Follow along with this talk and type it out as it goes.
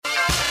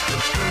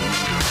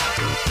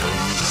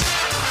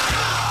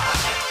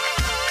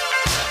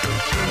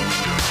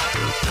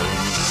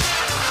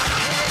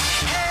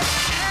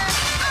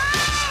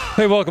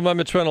Hey, welcome. I'm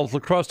Mitch Reynolds.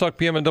 Lacrosse Talk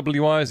PM and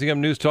WIZM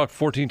News Talk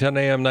 1410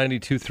 AM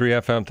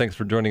 92.3 FM. Thanks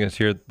for joining us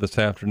here this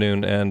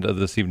afternoon and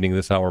this evening.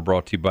 This hour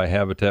brought to you by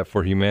Habitat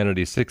for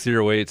Humanity.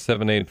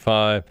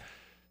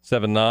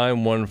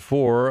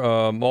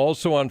 608-785-7914.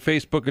 Also on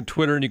Facebook and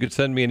Twitter, and you could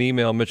send me an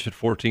email, Mitch at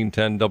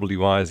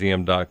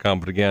 1410WIZM.com.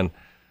 But again,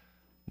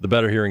 the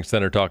Better Hearing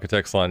Center talk and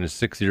text line is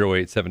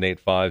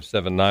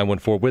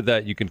 608-785-7914. With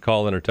that, you can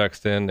call in or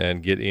text in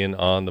and get in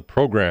on the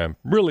program.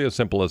 Really as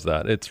simple as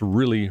that. It's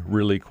really,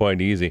 really quite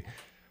easy.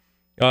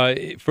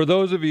 For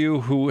those of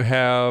you who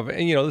have,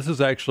 and this is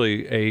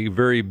actually a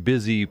very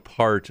busy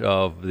part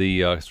of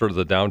the sort of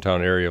the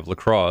downtown area of La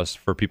Crosse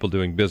for people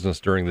doing business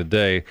during the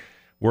day.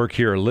 Work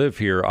here, live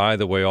here.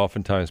 Either way,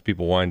 oftentimes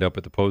people wind up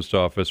at the post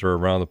office or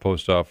around the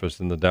post office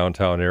in the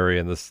downtown area,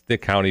 and the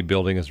county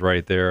building is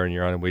right there, and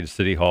you're on your way to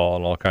City Hall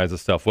and all kinds of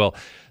stuff. Well,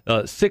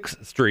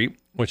 6th Street,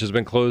 which has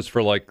been closed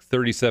for like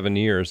 37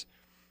 years,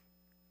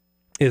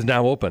 is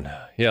now open.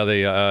 Yeah,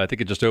 they I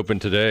think it just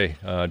opened today.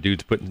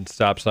 Dudes putting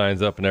stop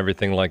signs up and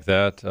everything like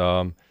that.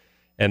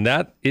 And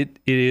that it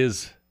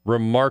is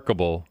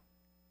remarkable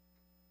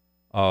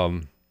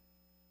that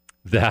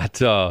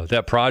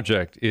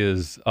project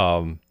is...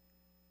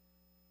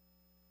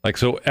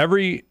 so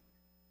every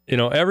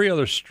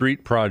other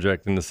street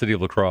project in the city of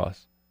La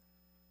Crosse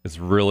is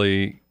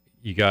really,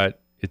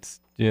 it's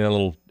a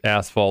little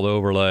asphalt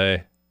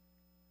overlay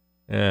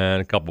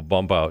and a couple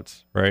bump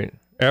outs, right?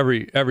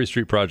 Every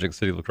street project in the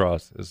city of La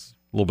Crosse is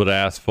a little bit of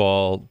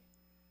asphalt,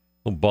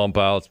 little bump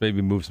outs,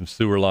 maybe move some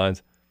sewer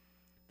lines.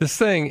 This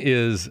thing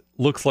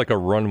looks like a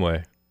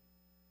runway.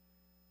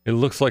 It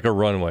looks like a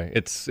runway.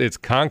 It's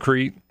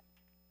concrete.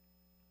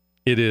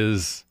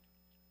 It's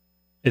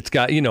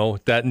got,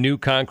 that new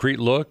concrete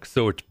look,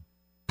 so it's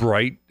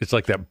bright. It's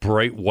like that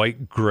bright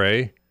white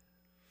gray.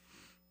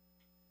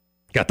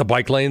 Got the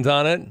bike lanes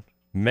on it.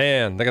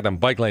 Man, they got them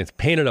bike lanes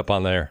painted up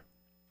on there.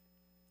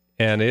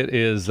 And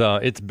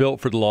it's built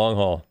for the long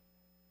haul.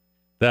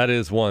 That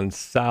is one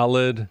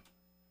solid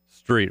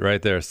street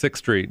right there. 6th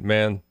Street,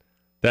 man.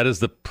 That is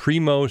the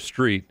primo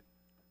street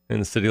in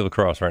the city of La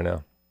Crosse right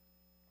now.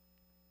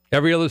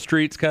 Every other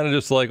street's kind of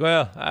just like,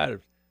 well, I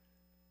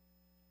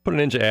put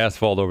an inch of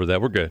asphalt over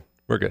that. We're good.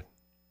 We're good.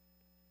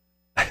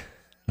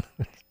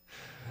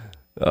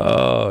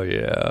 Oh,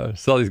 yeah.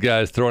 Saw these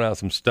guys throwing out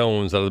some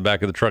stones out of the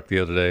back of the truck the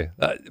other day.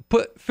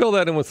 Fill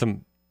that in with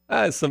some,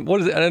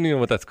 what is it? I don't even know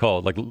what that's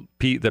called. Like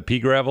pea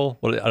gravel?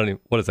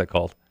 What is that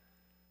called?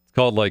 It's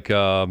called like,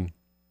 I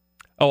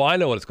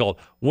know what it's called.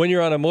 When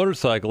you're on a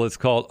motorcycle, it's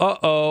called,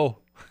 uh-oh.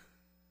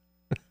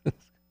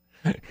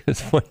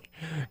 Because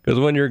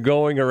when you're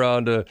going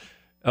around it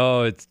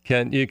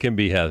can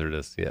be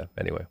hazardous. Yeah,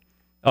 anyway.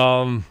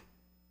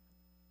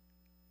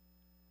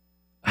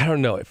 I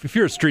don't know. If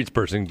you're a streets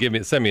person,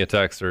 send me a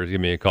text or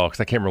give me a call because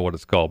I can't remember what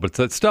it's called. But it's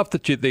that stuff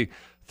that they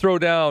throw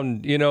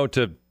down,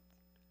 to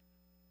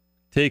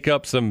take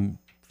up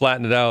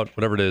flatten it out,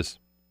 whatever it is.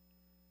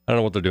 I don't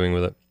know what they're doing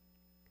with it.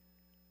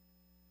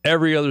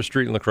 Every other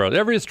street in La Crosse,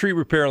 every street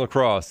repair in La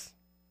Crosse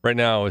right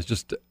now is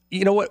just,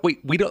 you know what? Wait,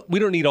 we don't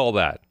need all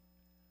that.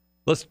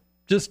 Let's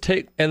just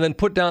take and then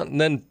put down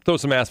and then throw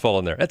some asphalt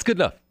in there. That's good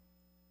enough.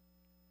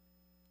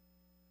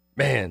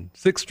 Man,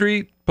 6th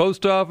Street,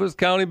 post office,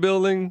 county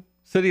building,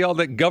 City Hall,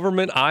 that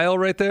government aisle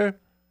right there,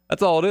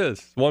 that's all it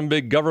is. One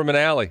big government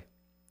alley.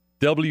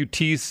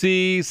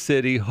 WTC,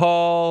 City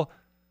Hall,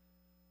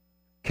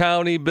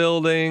 county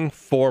building,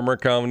 former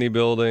county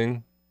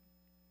building,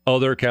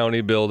 other county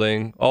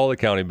building, all the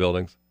county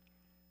buildings.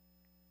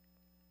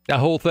 That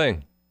whole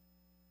thing.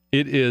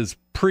 It is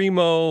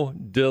primo,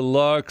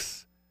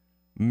 deluxe,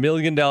 $1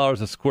 million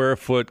a square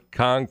foot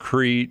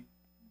concrete,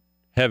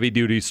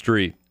 heavy-duty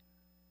street.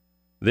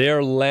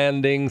 They're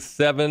landing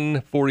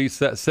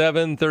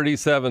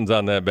 737s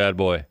on that bad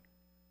boy.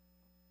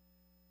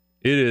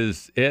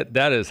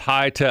 That is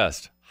high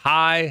test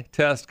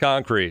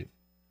concrete.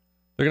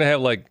 They're going to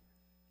have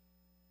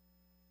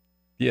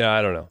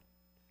I don't know,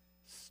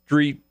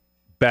 street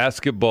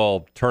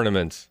basketball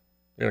tournaments.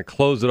 They're going to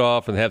close it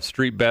off and have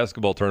street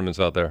basketball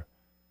tournaments out there.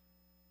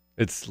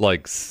 It's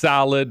like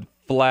solid,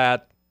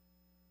 flat.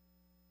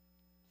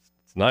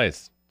 It's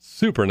nice.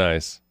 Super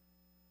nice.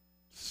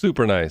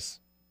 Super nice.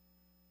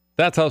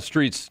 That's how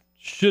streets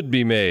should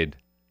be made.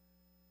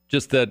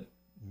 Just that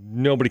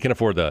nobody can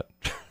afford that.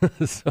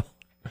 So,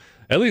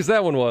 at least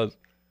that one was.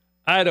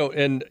 I don't,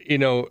 and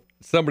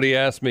somebody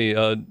asked me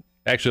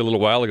actually a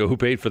little while ago who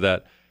paid for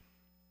that.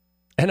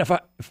 And if I'm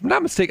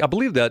not mistaken, I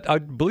believe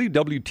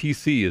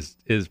WTC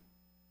is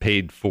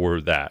paid for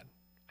that.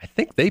 I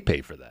think they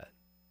pay for that.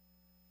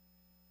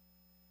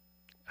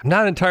 I'm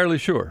not entirely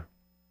sure.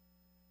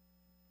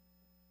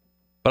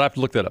 But I have to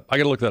look that up. I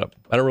got to look that up.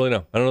 I don't really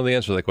know. I don't know the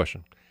answer to that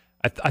question.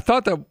 I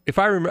thought that if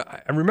I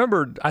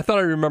remembered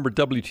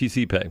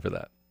WTC paying for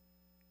that,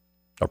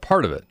 or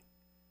part of it,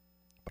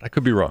 but I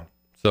could be wrong.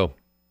 So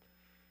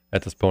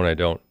at this point, I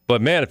don't.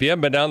 But man, if you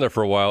haven't been down there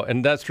for a while,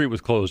 and that street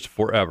was closed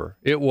forever,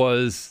 it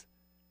was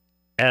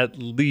at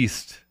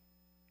least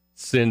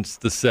since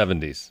the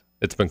 70s.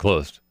 It's been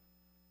closed.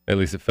 At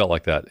least it felt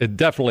like that. It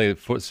definitely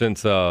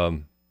since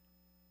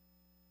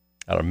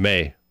out of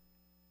May.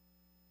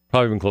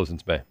 Probably been closed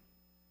since May.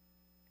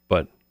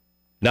 But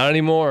not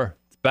anymore.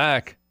 It's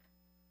back.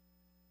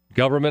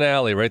 Government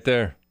Alley right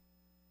there.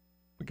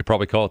 We could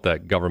probably call it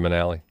that, Government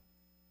Alley.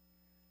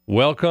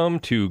 Welcome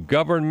to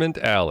Government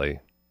Alley,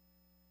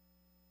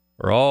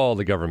 where all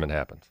the government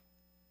happens.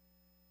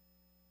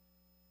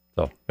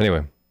 So,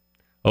 anyway,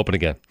 open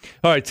again.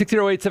 All right,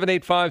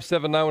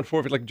 608-785-7914 if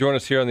you'd like to join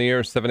us here on the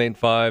air,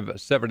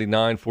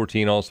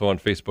 785-7914, also on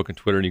Facebook and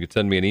Twitter. And you can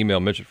send me an email,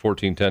 Mitch at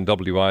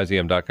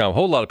 1410wizm.com. A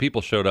whole lot of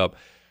people showed up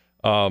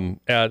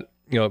at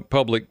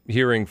public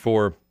hearing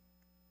for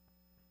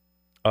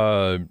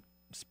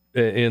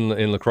in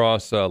La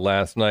Crosse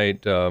last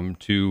night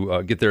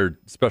to get their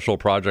special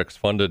projects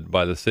funded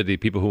by the city.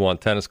 People who want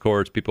tennis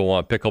courts, people who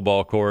want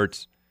pickleball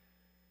courts,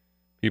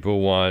 people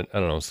who want,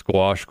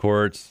 squash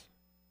courts.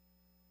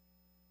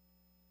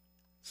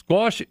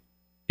 Squash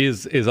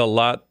is a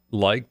lot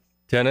like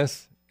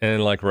tennis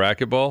and like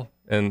racquetball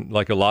and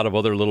like a lot of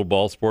other little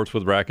ball sports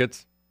with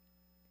rackets.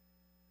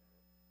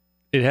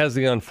 It has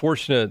the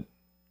unfortunate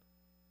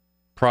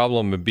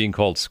problem of being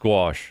called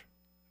squash,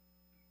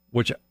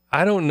 which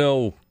I don't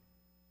know.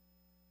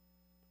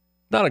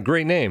 Not a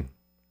great name.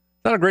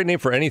 Not a great name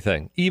for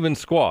anything, even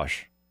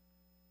squash.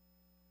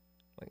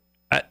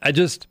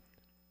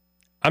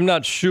 I'm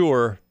not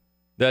sure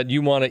that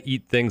you want to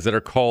eat things that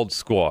are called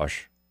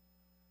squash,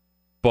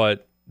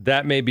 but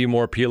that may be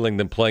more appealing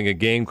than playing a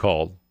game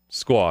called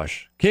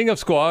squash. King of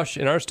squash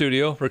in our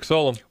studio, Rick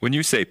Solom. When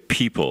you say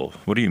people,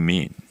 what do you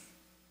mean?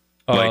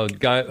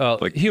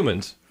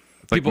 Humans.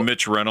 Like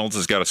Mitch Reynolds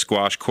has got a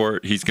squash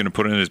court he's going to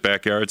put in his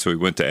backyard, so he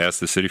went to ask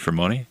the city for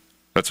money?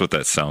 That's what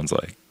that sounds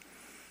like.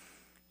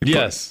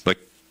 Yes. Like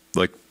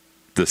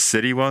the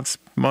city wants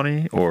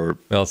money, or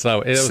it's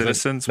not.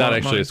 Citizens not want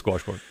actually money? A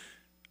squash court.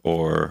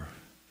 Or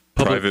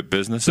private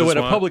businesses So at want?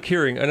 a public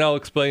hearing, and I'll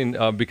explain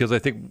because I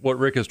think what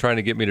Rick is trying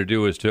to get me to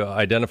do is to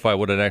identify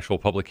what an actual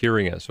public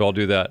hearing is. So I'll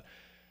do that.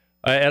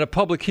 At a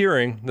public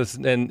hearing,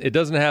 and it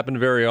doesn't happen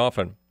very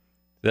often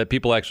that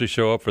people actually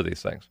show up for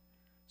these things.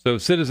 So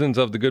citizens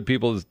of the good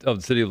people of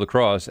the city of La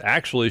Crosse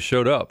actually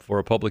showed up for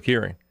a public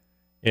hearing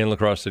in La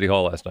Crosse City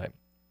Hall last night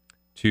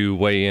to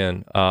weigh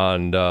in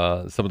on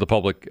some of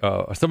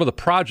the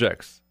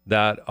projects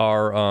that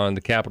are on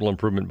the capital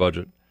improvement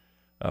budget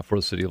for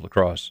the city of La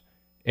Crosse.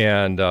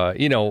 And,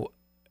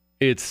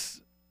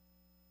 it's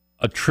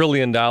 $1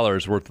 trillion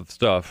worth of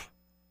stuff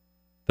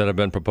that have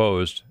been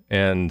proposed,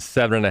 and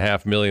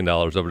 $7.5 million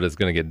of it is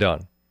going to get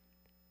done.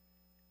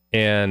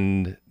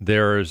 And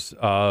there's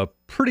a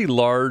pretty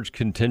large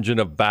contingent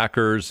of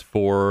backers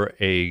for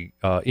an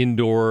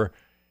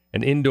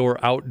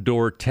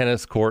indoor-outdoor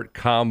tennis court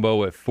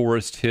combo at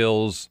Forest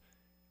Hills,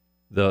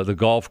 the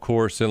golf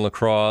course in La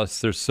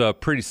Crosse. There's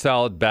pretty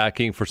solid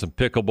backing for some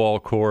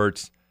pickleball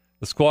courts.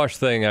 The squash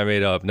thing I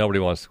made up. Nobody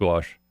wants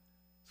squash.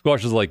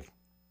 Squash is like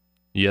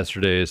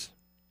yesterday's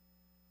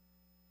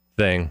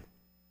thing.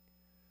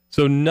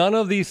 So none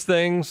of these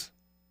things,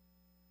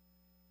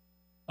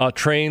 the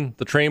train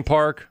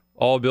park,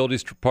 All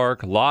Abilities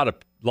Park, a lot of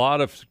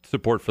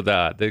support for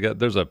that.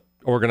 There's a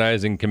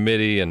organizing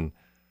committee, and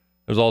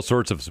there's all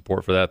sorts of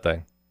support for that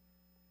thing.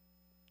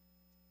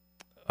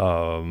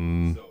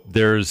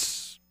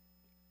 There's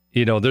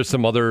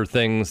some other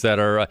things that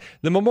are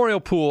the memorial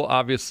pool.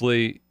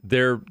 Obviously,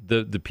 they're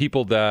the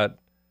people that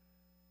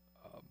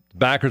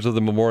backers of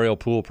the memorial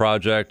pool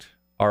project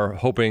are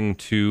hoping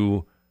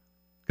to,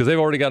 because they've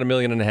already got $1.5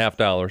 million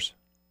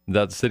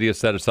that the city has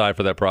set aside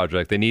for that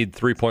project. They need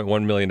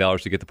 $3.1 million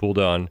to get the pool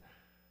done,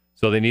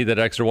 so they need that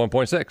extra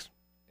 1.6,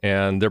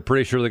 and they're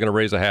pretty sure they're going to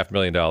raise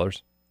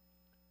 $500,000.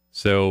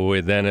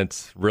 So then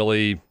it's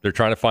really they're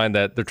trying to find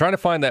that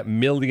 $1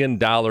 million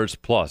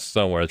plus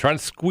somewhere. They're trying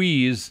to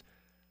squeeze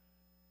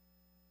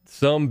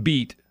some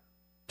beet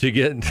to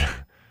get.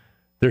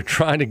 They're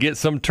trying to get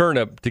some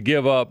turnip to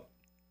give up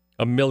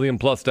 $1 million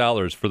plus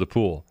for the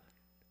pool.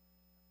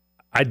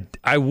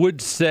 I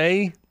would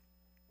say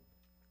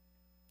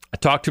I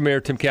talked to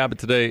Mayor Tim Cabot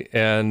today,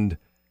 and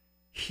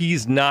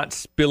he's not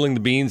spilling the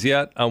beans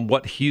yet on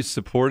what he's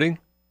supporting.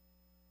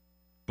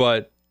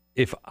 But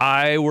if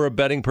I were a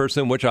betting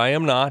person, which I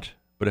am not,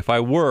 but if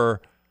I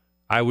were,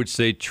 I would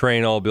say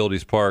Train, All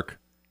Abilities Park,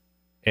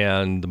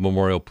 and the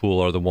Memorial Pool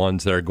are the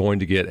ones that are going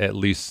to get at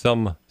least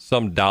some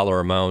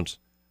dollar amount,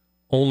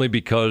 only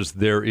because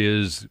there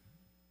is,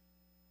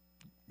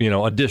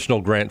 additional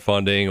grant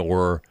funding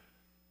or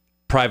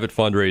private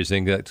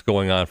fundraising that's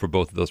going on for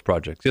both of those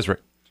projects. Yes,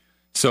 Rick.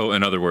 So,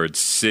 in other words,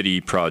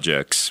 city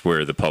projects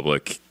where the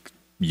public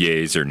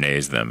yays or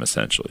nays them,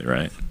 essentially,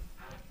 right?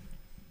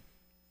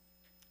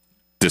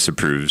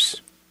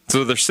 Disapproves.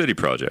 So they're city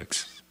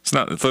projects. It's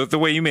not the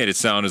way you made it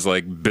sound is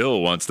like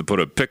Bill wants to put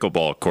a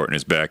pickleball court in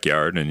his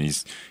backyard, and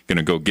he's going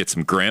to go get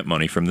some grant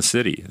money from the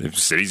city. The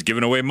city's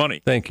giving away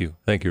money. Thank you,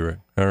 Rick.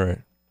 All right.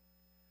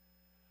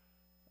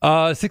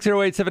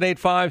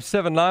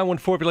 608-785-7914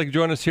 if you'd like to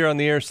join us here on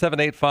the air,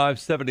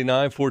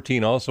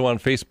 785-7914. Also on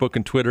Facebook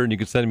and Twitter, and you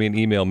can send me an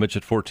email, Mitch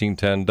at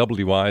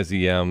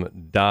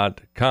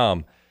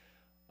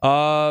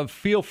 1410wizm.com.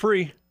 Feel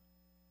free.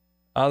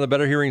 on the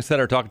Better Hearing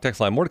Center Talk and Text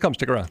line. More to come.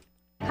 Stick around.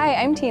 Hi,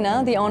 I'm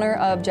Tina, the owner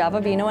of Java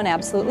Vino and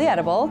Absolutely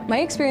Edible. My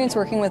experience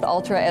working with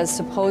Ultra as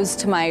opposed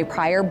to my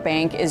prior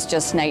bank is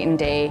just night and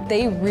day.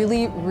 They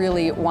really,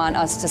 really want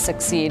us to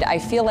succeed. I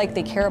feel like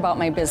they care about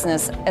my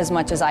business as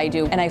much as I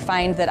do, and I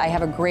find that I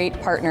have a great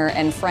partner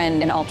and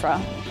friend in Ultra.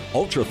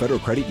 Ultra Federal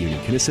Credit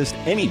Union can assist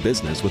any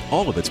business with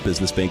all of its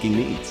business banking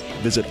needs.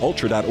 Visit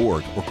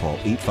ultra.org or call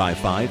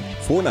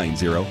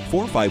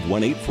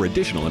 855-490-4518 for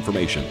additional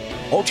information.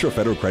 Ultra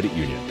Federal Credit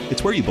Union.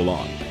 It's where you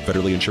belong.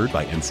 Federally insured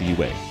by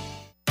NCUA.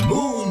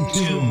 Moon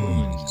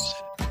Tunes.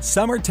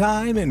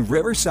 Summertime in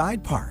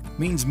Riverside Park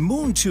means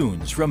Moon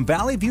Tunes from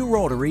Valley View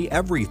Rotary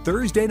every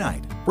Thursday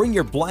night. Bring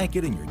your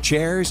blanket and your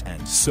chairs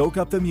and soak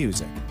up the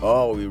music.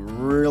 Oh, we're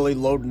really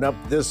loading up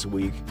this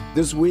week.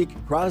 This week,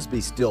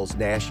 Crosby, Stills,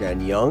 Nash &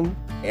 Young,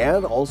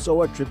 and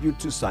also a tribute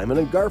to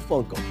Simon &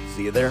 Garfunkel.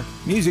 See you there.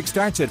 Music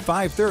starts at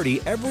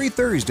 5:30 every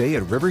Thursday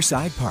at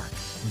Riverside Park.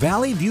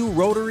 Valley View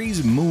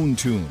Rotary's Moon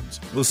Tunes.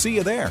 We'll see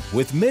you there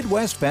with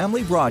Midwest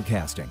Family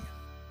Broadcasting.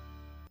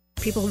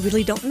 People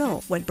really don't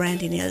know what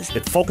branding is.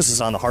 It focuses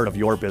on the heart of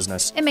your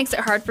business. It makes it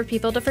hard for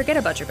people to forget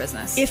about your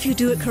business. If you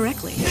do it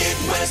correctly.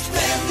 Midwest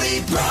Family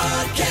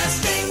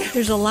Broadcasting.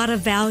 There's a lot of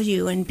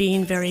value in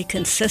being very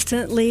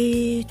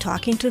consistently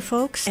talking to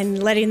folks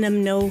and letting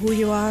them know who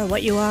you are,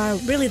 what you are.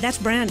 Really, that's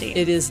branding.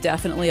 It is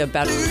definitely a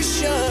better...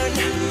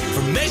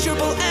 For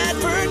measurable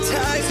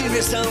advertising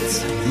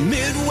results.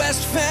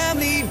 Midwest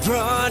Family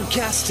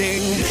Broadcasting.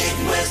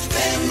 Midwest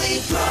Family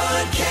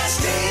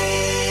Broadcasting.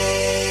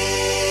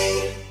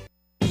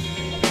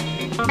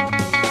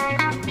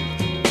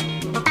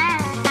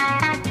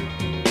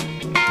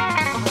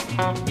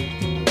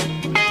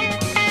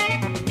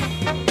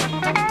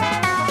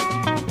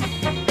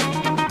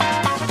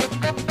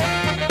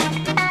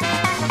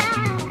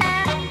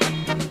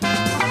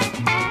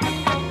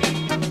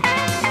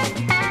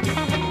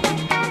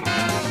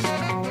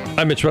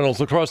 I'm Mitch Reynolds,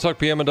 La Crosse Talk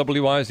PM and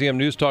WIZM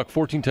News Talk,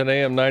 1410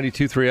 AM,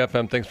 92.3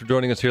 FM. Thanks for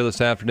joining us here this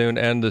afternoon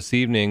and this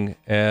evening.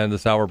 And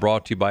this hour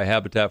brought to you by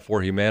Habitat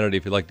for Humanity.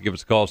 If you'd like to give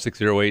us a call,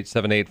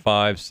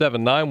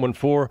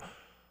 608-785-7914.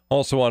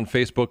 Also on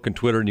Facebook and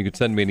Twitter, and you can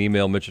send me an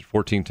email, Mitch at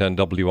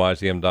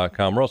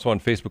 1410WIZM.com. We're also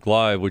on Facebook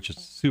Live, which is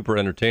super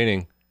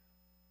entertaining.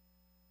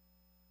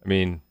 I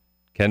mean,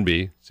 can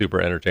be super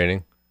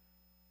entertaining.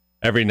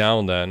 Every now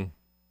and then,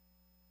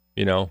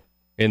 you know,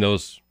 in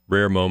those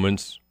rare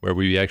moments where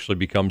we actually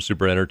become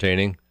super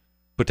entertaining.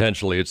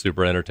 Potentially, it's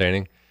super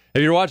entertaining.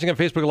 If you're watching on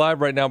Facebook Live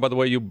right now, by the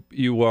way,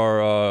 you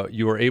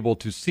are able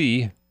to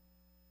see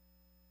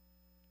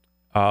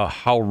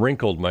how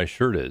wrinkled my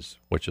shirt is,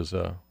 which is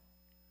a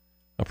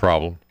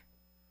problem.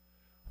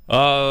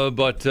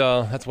 But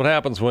that's what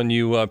happens when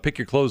you pick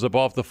your clothes up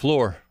off the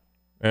floor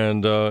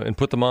and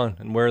put them on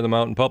and wear them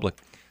out in public.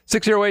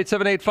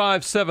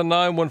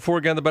 608-785-7914.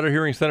 Again, the Better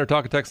Hearing Center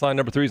Talk and Text line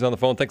number 3 is on the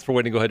phone. Thanks for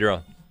waiting. Go ahead, you're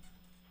on.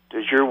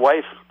 Does your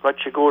wife let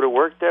you go to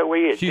work that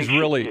way? She is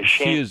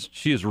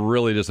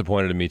really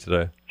disappointed in me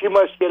today. She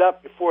must get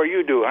up before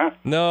you do, huh?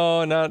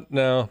 No.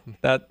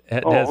 That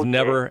has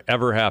never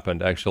ever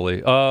happened.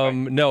 Actually,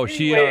 no.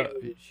 Anyway,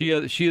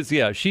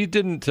 she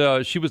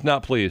didn't. She was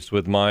not pleased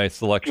with my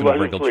selection of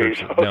wrinkled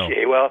shirts. No.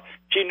 Okay, well,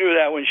 she knew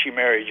that when she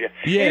married you.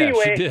 Yeah,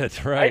 anyway, she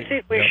did. Right. I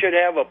think we should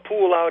have a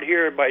pool out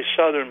here by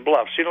Southern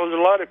Bluffs. You know, there's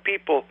a lot of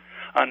people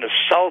on the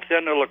south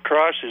end of La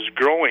Crosse is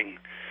growing.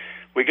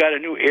 We got a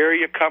new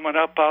area coming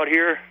up out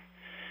here,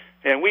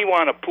 and we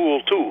want a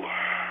pool too.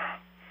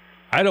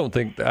 I don't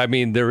think. I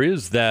mean, there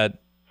is that.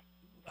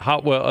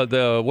 The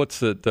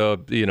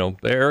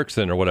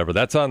Erickson or whatever.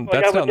 That's on.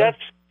 That's a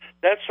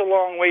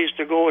long ways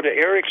to go to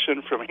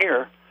Erickson from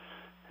here.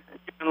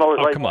 You know,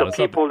 like come on. the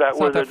people that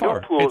were the new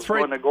pools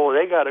want to go,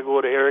 they got to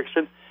go to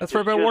Erickson. That's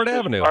right by Ward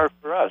Avenue. Far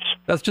for us.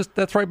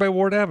 That's right by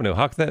Ward Avenue.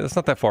 How can that's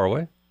not that far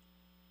away?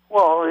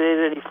 Well,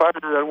 it ain't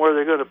farther than where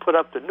they're going to put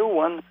up the new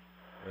one.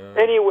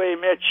 Anyway,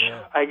 Mitch,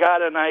 I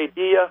got an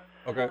idea.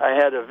 Okay. I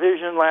had a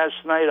vision last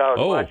night. I was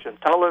watching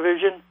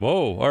television.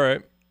 Whoa, all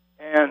right.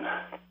 And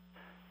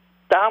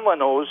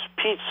Domino's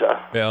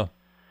Pizza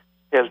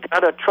has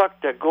got a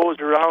truck that goes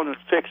around and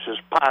fixes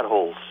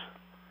potholes.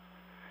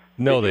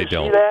 No, Did they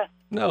don't. See that?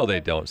 No, they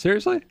don't.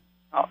 Seriously?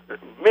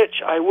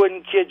 Mitch, I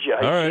wouldn't kid you.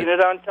 I've seen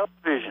it on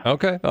television.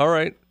 Okay, all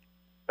right.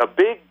 A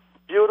big,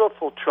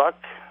 beautiful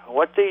truck.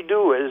 What they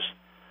do is,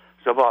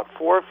 it's about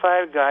 4 or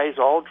 5 guys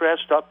all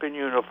dressed up in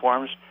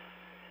uniforms.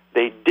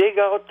 They dig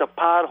out the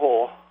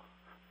pothole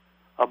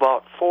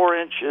about 4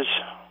 inches.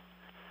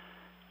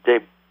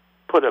 They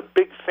put a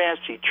big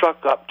fancy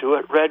truck up to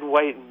it, red,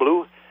 white, and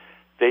blue.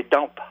 They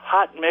dump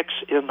hot mix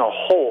in the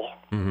hole,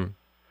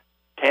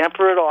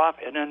 tamper it off,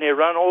 and then they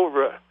run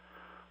over it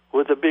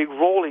with a big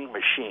rolling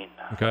machine.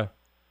 Okay.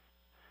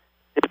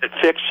 If it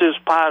fixes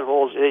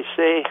potholes, they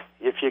say,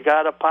 if you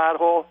got a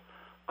pothole,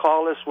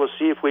 call us. We'll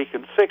see if we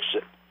can fix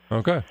it.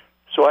 Okay.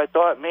 So I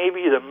thought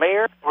maybe the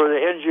mayor or the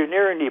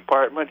engineering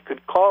department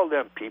could call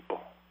them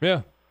people.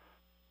 Yeah.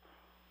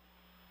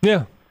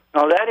 Yeah.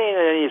 Now, that ain't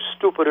any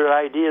stupider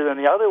idea than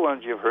the other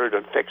ones you've heard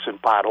of fixing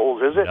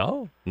potholes, is it?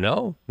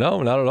 No, not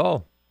at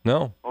all.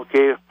 No.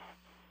 Okay.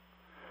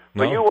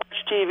 But you watch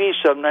TV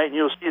some night and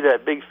you'll see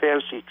that big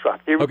fancy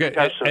truck. They Okay,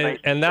 got some nice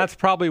and that's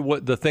probably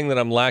what the thing that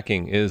I'm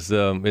lacking is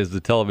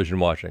the television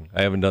watching.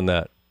 I haven't done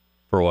that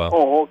for a while.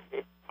 Oh,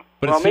 okay.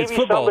 But well, it's maybe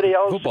football, somebody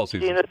else football has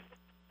season. seen it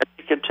and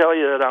he can tell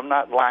you that I'm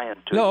not lying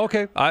to you. No,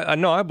 okay. I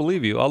know. I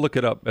believe you. I'll look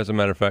it up. As a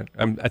matter of fact,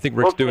 I think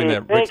Rick's doing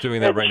that. Rick's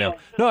doing that right now.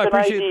 No, I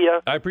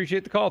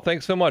appreciate the call.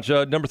 Thanks so much.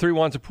 Number 3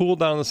 wants a pool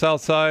down on the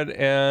south side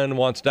and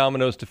wants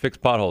Domino's to fix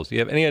potholes. Do you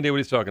have any idea what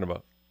he's talking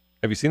about?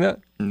 Have you seen that?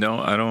 No,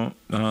 I don't.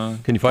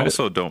 Can you find it?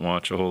 Also, don't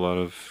watch a whole lot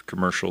of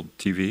commercial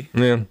TV.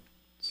 Yeah,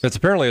 it's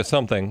apparently a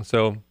something.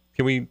 So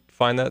can we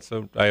find that?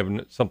 So I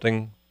have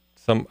something.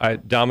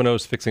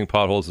 Domino's fixing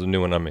potholes is a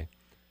new one on me.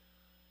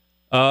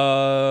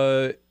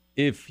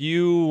 If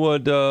you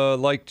would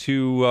like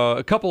to,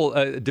 a couple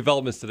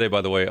developments today,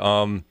 by the way.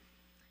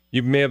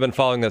 You may have been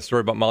following that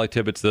story about Molly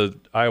Tibbetts, the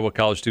Iowa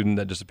college student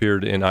that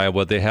disappeared in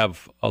Iowa. They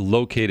have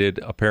located,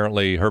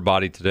 apparently, her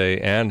body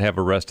today and have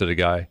arrested a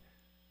guy.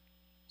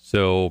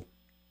 So,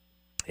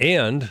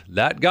 and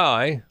that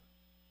guy,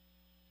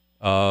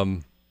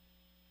 I'm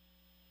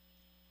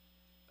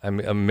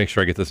going to make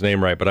sure I get this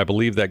name right, but I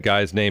believe that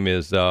guy's name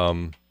is,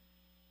 well,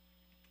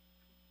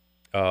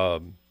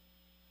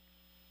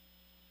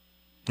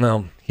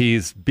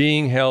 he's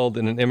being held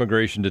in an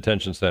immigration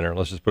detention center.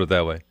 Let's just put it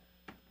that way.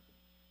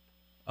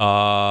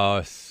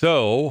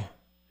 So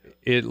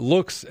it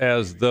looks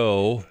as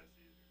though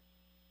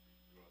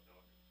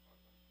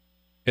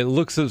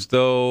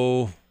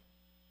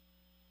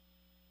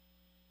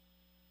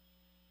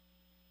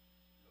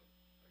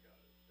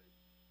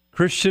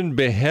Christian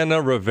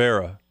Bahena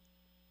Rivera.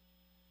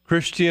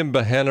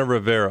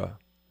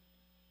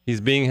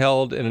 He's being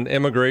held in an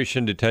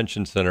immigration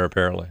detention center,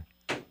 apparently.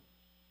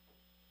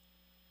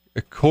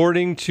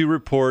 According to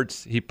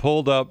reports, he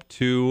pulled up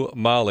to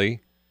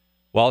Molly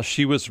while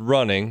she was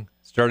running,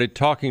 started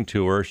talking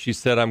to her. She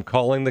said, "I'm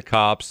calling the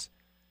cops."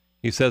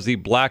 He says he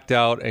blacked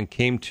out and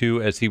came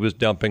to as he was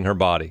dumping her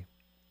body.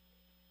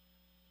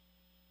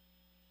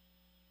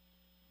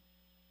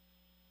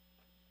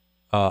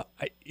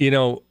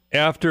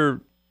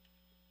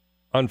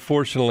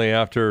 Unfortunately,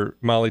 after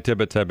Molly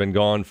Tibbetts had been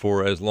gone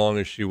for as long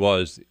as she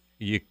was,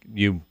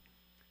 you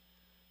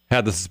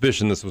had the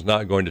suspicion this was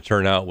not going to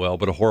turn out well,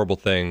 but a horrible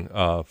thing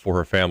for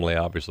her family,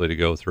 obviously, to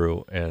go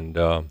through. And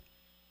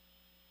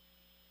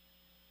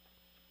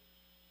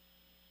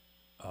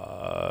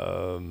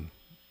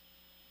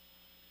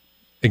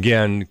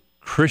again,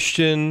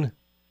 Christian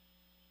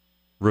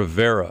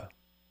Rivera,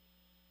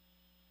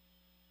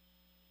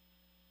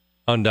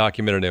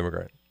 undocumented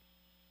immigrant.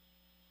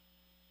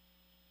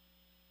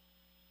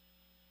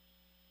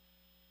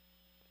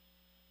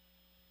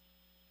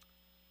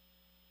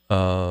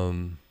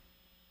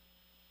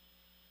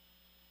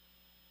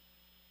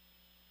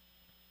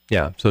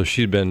 Yeah, so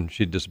she'd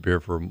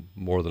disappeared for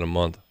more than a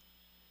month.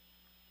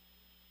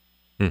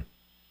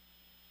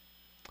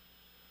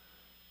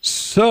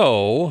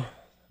 So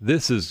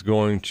this is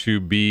going to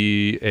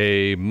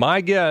be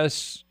my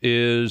guess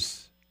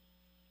is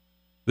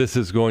this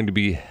is going to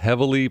be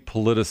heavily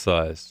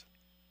politicized.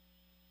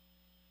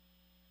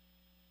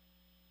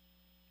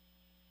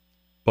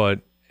 But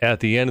at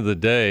the end of the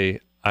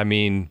day, I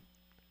mean,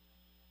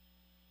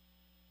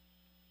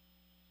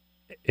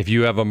 if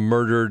you have a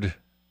murdered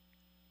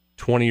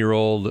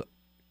 20-year-old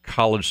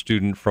college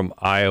student from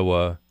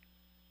Iowa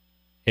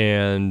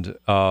and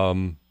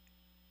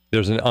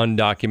there's an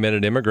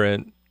undocumented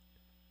immigrant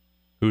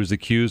who's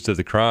accused of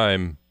the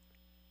crime,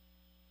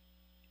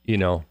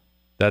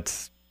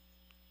 that's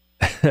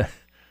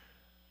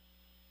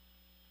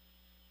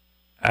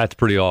that's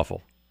pretty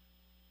awful.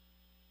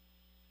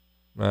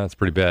 That's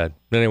pretty bad.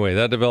 Anyway,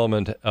 that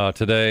development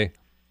today,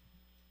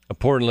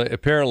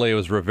 apparently it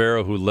was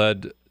Rivera who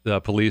led the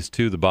police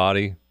to the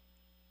body.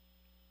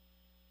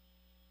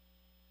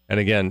 And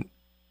again,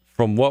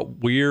 from what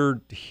we're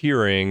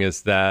hearing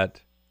is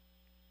that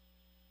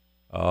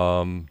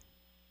Rivera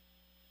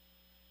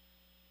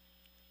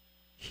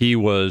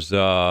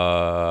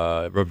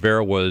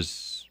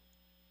was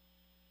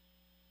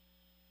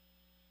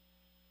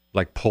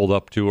like pulled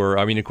up to her.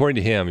 I mean, according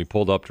to him, he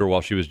pulled up to her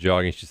while she was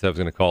jogging. She said I was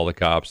going to call the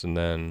cops. And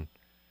then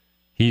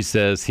he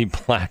says he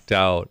blacked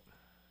out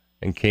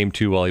and came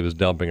to while he was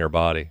dumping her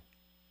body.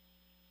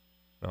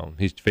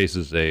 He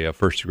faces a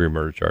first-degree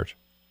murder charge.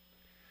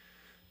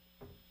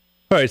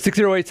 All right,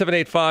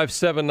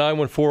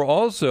 608-785-7914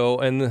 also,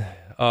 and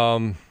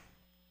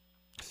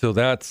so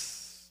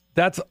that's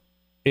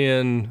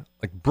in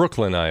like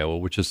Brooklyn, Iowa,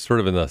 which is sort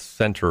of in the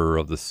center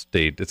of the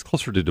state. It's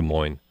closer to Des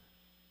Moines.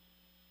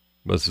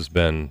 This has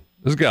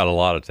got a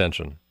lot of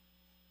attention.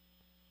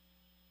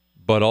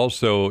 But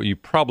also, you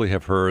probably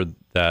have heard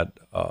that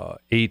Paul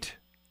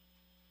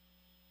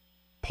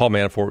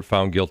Manafort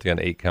found guilty on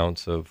 8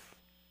 counts of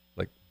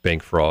like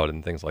bank fraud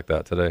and things like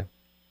that today.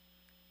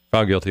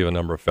 Found guilty of a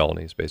number of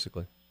felonies,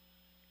 basically,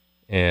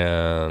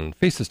 and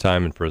faces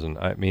time in prison.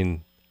 I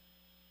mean,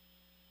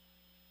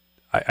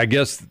 I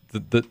guess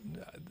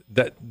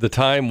the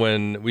time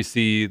when we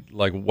see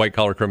like white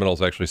collar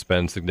criminals actually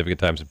spend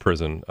significant times in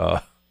prison,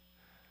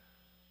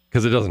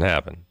 because it doesn't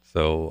happen.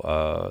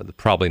 So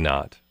probably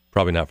not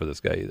for this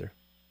guy either.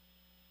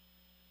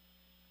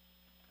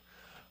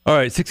 All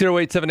right,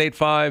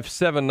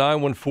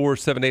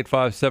 608-785-7914,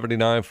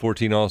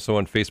 785-7914. Also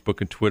on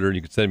Facebook and Twitter.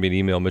 You can send me an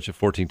email, Mitch at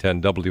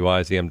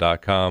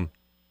 1410wizm.com.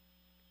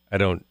 I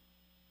don't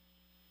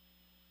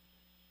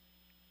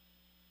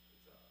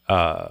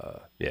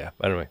know.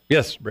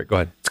 Yes, Rick, go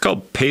ahead. It's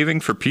called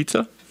Paving for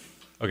Pizza.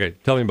 Okay,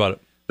 tell me about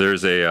it.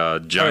 There's a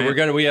giant... All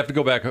right, we have to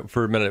go back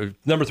for a minute.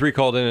 Number 3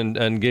 called in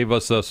and gave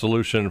us a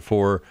solution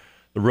for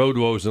the road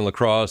woes in La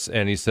Crosse,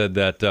 and he said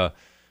that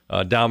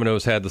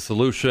Domino's had the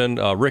solution.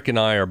 Rick and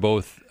I are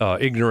both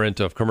ignorant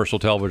of commercial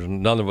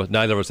television.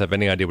 Neither of us have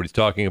any idea what he's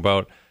talking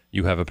about.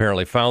 You have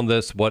apparently found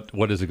this. What are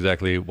we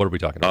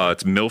talking about?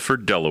 It's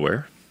Milford,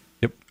 Delaware.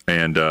 Yep.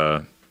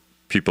 And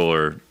people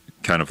are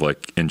kind of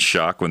like in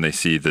shock when they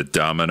see the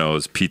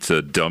Domino's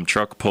pizza dump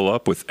truck pull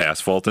up with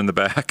asphalt in the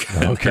back.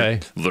 Okay.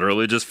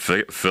 Literally just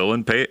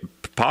filling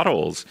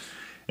potholes.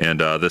 And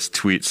this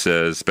tweet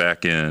says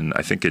back in,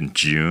 I think in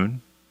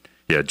June.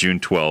 Yeah, June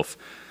 12th.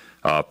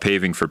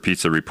 Paving for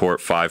Pizza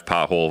report, 5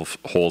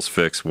 potholes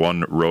fixed,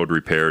 1 road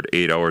repaired,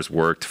 8 hours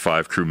worked,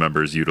 5 crew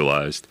members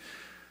utilized.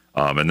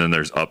 And then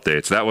there's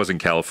updates. That was in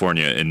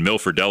California. In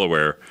Milford,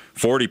 Delaware,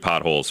 40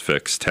 potholes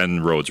fixed,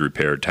 10 roads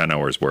repaired, 10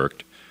 hours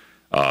worked.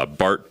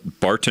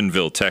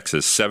 Bartonville,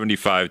 Texas,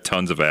 75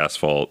 tons of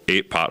asphalt,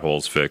 8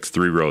 potholes fixed,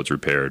 3 roads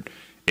repaired,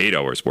 8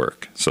 hours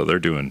work. So they're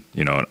doing,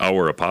 an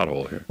hour a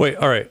pothole here. Wait,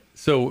 all right.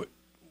 So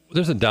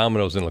there's a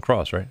Domino's in La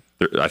Crosse, right?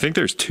 I think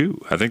there's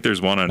 2. I think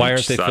there's one on each side. Why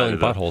aren't they filling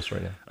potholes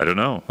right now? I don't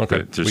know.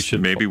 Okay,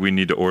 maybe we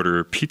need to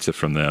order pizza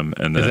from them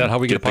and then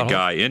get the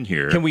guy in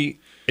here.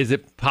 Is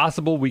it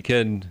possible we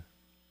can?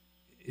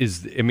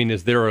 Is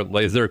there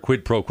a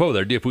quid pro quo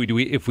there?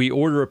 If we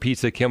order a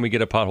pizza, can we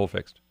get a pothole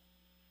fixed?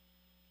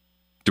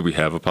 Do we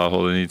have a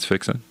pothole that needs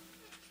fixing?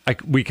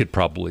 We could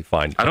probably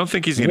find. I don't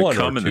think he's going to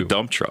come in the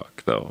dump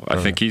truck, though.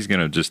 I think he's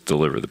going to just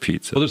deliver the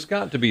pizza. Well, there's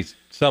got to be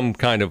some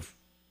kind of.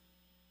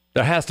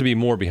 There has to be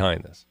more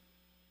behind this.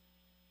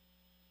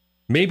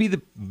 Maybe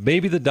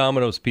the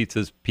Domino's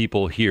Pizzas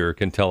people here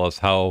can tell us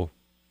how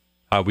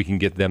we can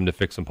get them to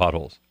fix some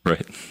potholes.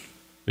 Right.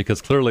 Because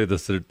clearly,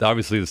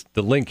 the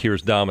link here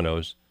is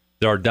Domino's.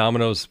 There are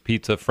Domino's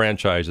Pizza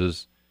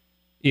franchises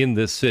in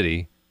this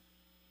city.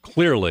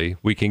 Clearly,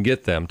 we can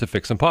get them to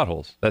fix some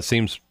potholes. That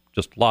seems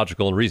just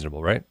logical and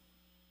reasonable, right?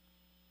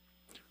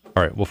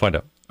 All right, we'll find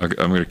out. I'm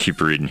going to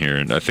keep reading here,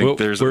 and I think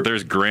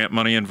there's grant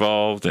money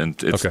involved,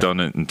 and it's done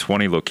in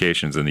 20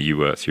 locations in the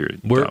U.S. here.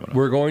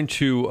 We're going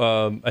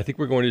to, I think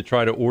we're going to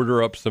try to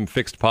order up some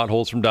fixed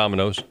potholes from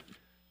Domino's,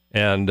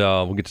 and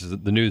we'll get to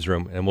the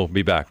newsroom, and we'll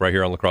be back right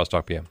here on La Crosse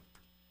Talk PM.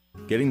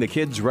 Getting the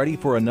kids ready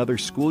for another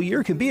school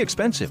year can be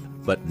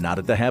expensive, but not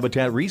at the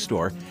Habitat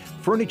Restore.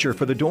 Furniture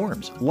for the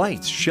dorms,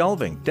 lights,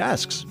 shelving,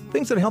 desks,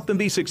 things that help them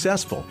be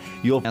successful.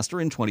 You'll master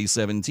in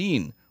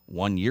 2017,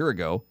 1 year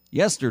ago,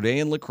 yesterday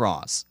in La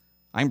Crosse.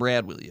 I'm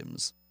Brad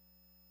Williams.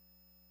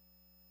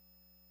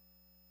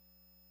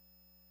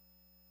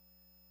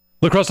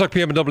 La Crosse Talk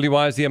PM and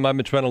WIZM. I'm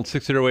Mitch Reynolds.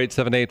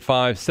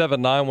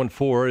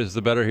 608-785-7914 is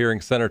the Better Hearing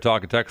Center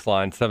talk and text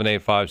line,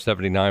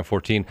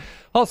 785-7914.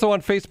 Also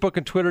on Facebook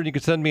and Twitter, you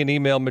can send me an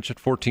email, Mitch at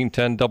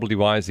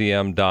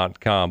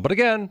 1410wizm.com. But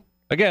again,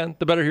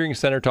 the Better Hearing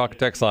Center talk and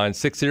text line,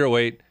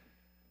 608-785-7914,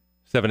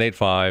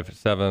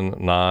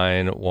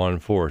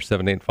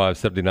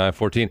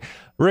 785-7914.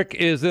 Rick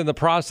is in the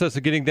process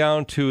of getting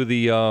down to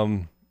the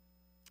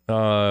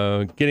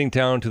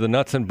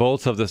nuts and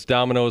bolts of this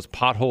Domino's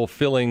pothole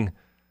filling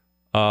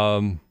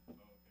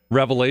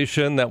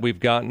revelation that we've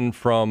gotten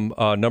from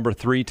number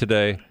 3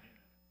 today.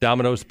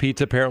 Domino's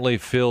Pizza apparently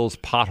fills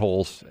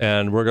potholes,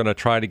 and we're going to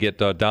try to get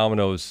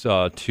Domino's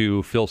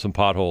to fill some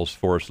potholes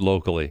for us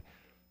locally.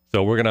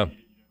 So we're gonna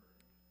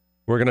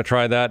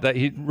try that.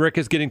 Rick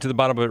is getting to the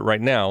bottom of it right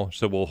now,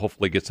 so we'll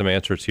hopefully get some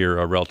answers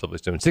here relatively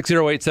soon.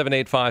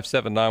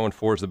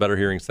 608-785-7914 is the Better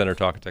Hearing Center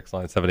talk and text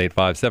line,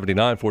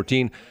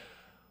 785-7914.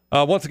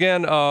 Once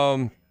again,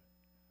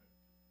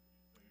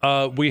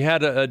 we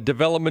had a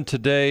development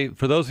today.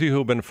 For those of you who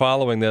have been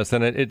following this,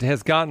 and it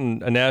has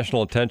gotten a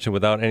national attention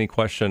without any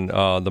question,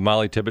 the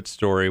Molly Tibbetts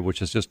story,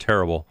 which is just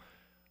terrible.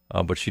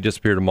 But she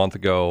disappeared a month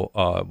ago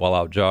while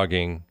out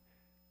jogging,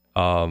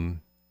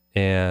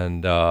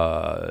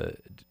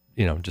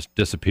 just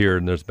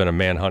disappeared. And there's been a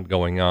manhunt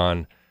going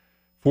on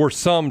for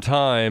some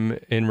time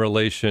in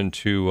relation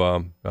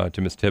to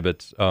Miss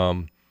Tibbetts.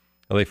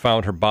 They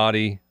found her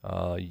body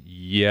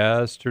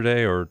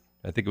yesterday, or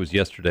I think it was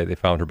yesterday. They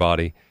found her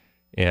body.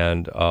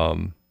 And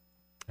confirm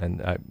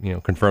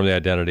the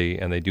identity,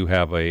 and they do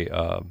have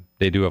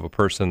a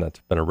person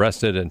that's been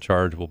arrested and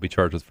will be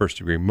charged with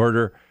first-degree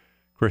murder.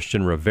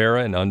 Christian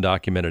Rivera, an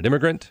undocumented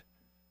immigrant.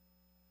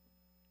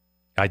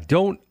 I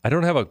don't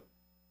have a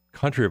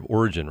country of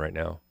origin right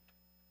now.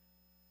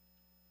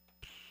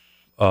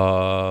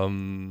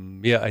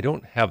 I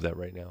don't have that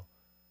right now.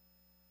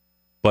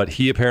 But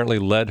he apparently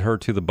led her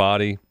to the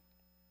body.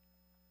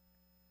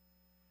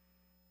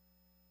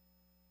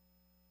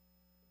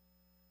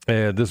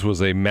 This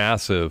was a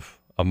massive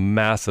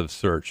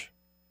search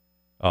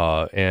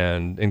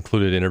and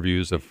included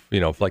interviews of,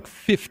 like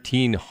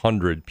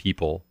 1,500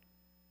 people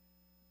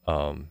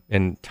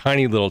in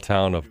tiny little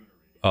town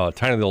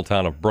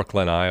of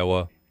Brooklyn,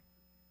 Iowa.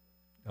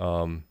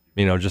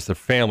 Just a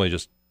family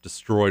just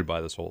destroyed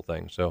by this whole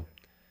thing. So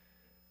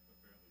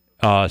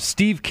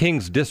Steve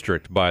King's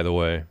district, by the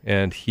way,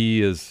 and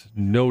he is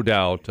no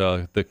doubt,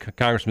 the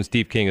Congressman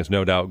Steve King is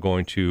no doubt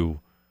going to,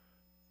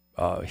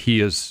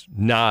 he is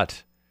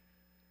not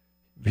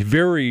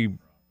very,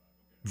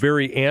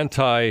 very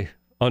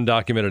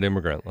anti-undocumented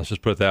immigrant. Let's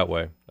just put it that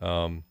way.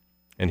 And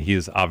he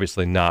is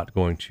obviously not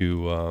going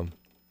to,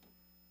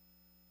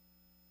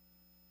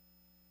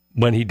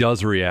 when he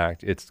does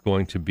react, it's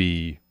going to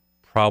be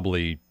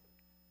probably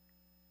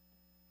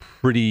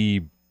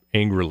pretty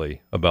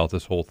angrily about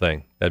this whole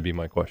thing. That'd be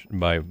my question,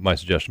 my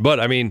suggestion. But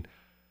I mean,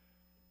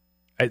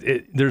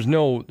 there's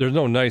no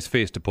nice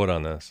face to put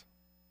on this,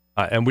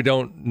 and we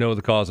don't know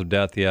the cause of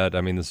death yet.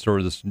 I mean, this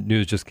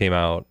news just came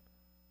out.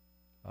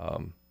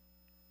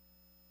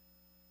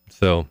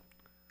 So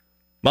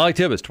Molly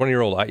Tibbetts,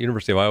 20-year-old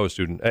University of Iowa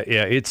student.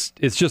 It's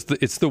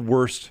the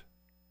worst.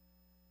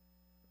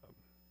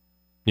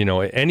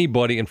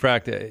 Anybody. In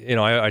fact,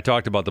 I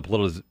talked about the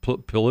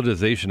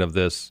politicization of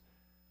this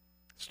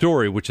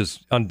story, which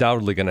is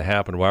undoubtedly going to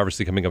happen. We're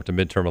obviously coming up to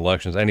midterm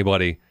elections.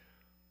 Anybody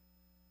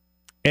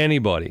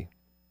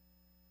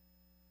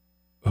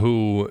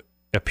who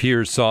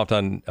appears soft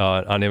on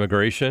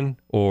immigration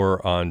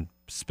or on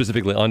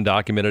specifically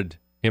undocumented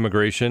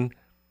immigration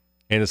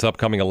in this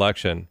upcoming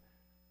election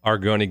are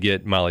going to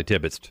get Molly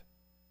Tibbetts.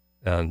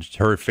 And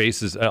her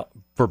face is,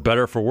 for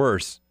better or for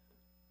worse,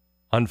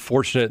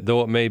 unfortunate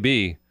though it may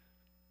be,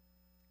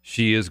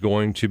 she is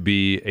going to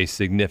be a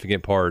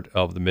significant part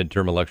of the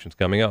midterm elections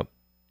coming up.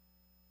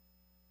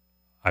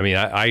 I mean,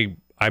 I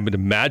would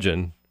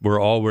imagine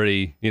we're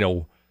already,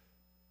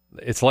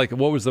 it's like,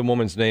 what was the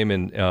woman's name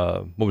in,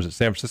 San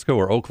Francisco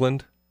or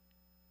Oakland?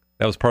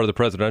 That was part of the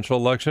presidential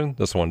election.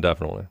 This one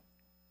definitely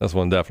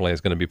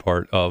is going to be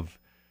part of,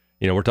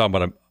 we're talking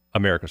about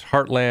America's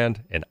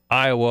heartland in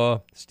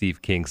Iowa,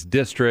 Steve King's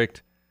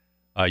district,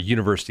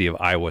 University of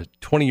Iowa,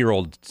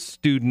 20-year-old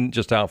student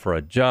just out for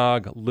a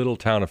jog, little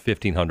town of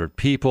 1,500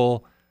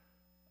 people.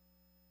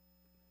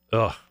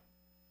 Ugh.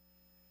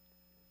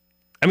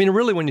 I mean,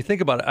 really, when you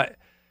think about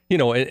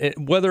it,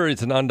 whether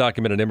it's an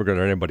undocumented immigrant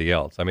or anybody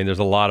else, I mean, there's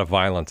a lot of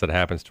violence that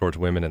happens towards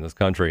women in this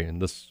country.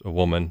 And this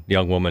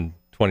young woman,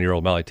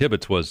 20-year-old Molly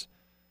Tibbetts, was,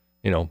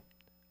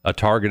 a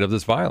target of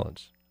this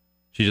violence.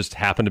 She just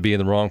happened to be in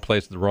the wrong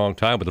place at the wrong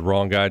time with the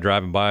wrong guy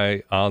driving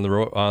by on the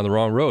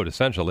wrong road,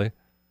 essentially.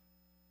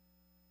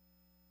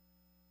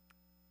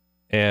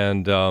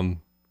 And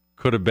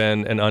could have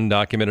been an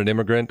undocumented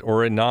immigrant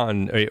or a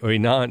non,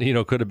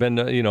 could have been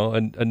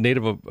a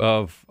native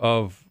of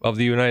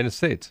the United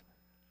States.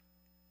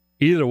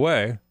 Either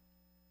way,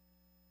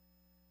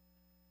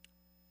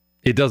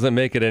 it doesn't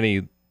make it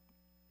any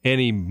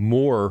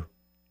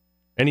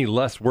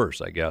less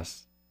worse, I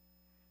guess.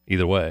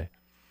 Either way,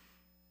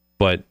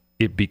 but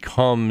it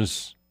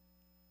becomes,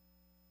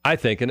 I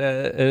think,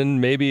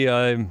 and maybe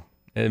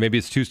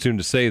it's too soon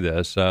to say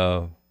this,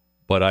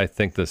 but I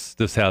think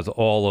this has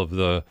all of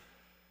the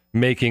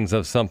makings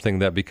of something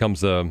that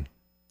becomes a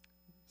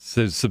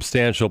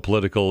substantial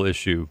political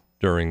issue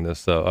during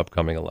this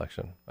upcoming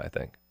election, I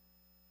think.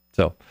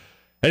 So,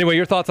 anyway,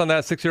 your thoughts on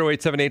that,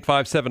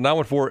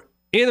 608-785-7914.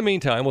 In the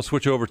meantime, we'll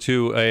switch over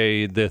to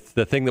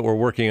the thing that we're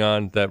working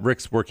on, that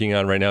Rick's working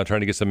on right now,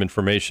 trying to get some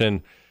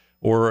information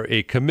or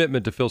a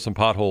commitment to fill some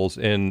potholes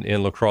in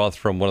La Crosse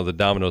from one of the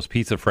Domino's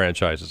Pizza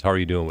franchises. How are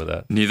you doing with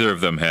that? Neither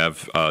of them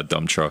have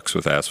dump trucks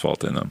with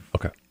asphalt in them.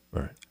 Okay,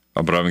 all right.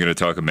 But I'm going to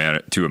talk to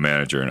a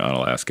manager in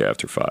Onalaska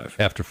after 5.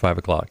 After 5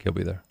 o'clock, he'll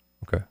be there.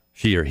 Okay.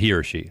 He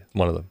or she,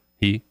 one of them.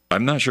 He?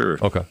 I'm not sure.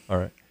 Okay, all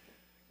right.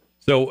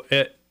 So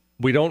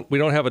we don't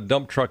have a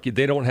dump truck.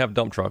 They don't have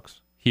dump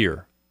trucks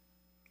here.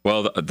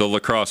 Well, the La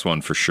Crosse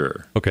one for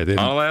sure. Okay.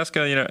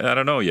 Onalaska, I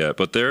don't know yet,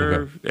 but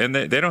and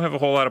they don't have a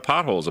whole lot of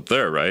potholes up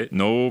there, right?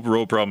 No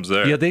road problems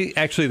there. Yeah, they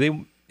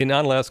in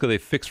Onalaska they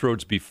fix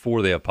roads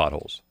before they have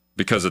potholes.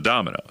 Because of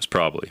Domino's,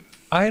 probably.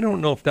 I don't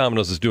know if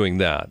Domino's is doing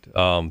that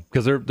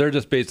because they're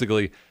just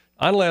basically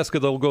Onalaska.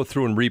 They'll go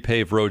through and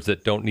repave roads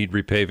that don't need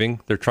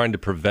repaving. They're trying to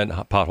prevent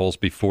potholes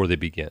before they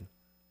begin.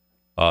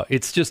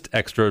 It's just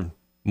extra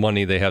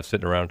money they have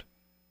sitting around.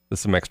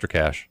 There's some extra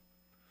cash.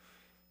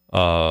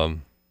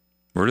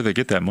 Where do they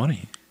get that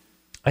money?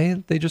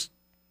 It's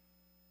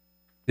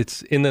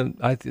in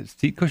the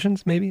seat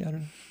cushions, maybe? I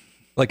don't know.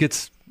 Like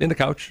it's in the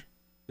couch.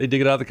 They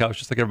dig it out of the couch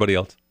just like everybody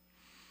else.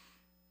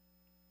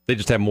 They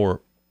just have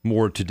more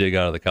to dig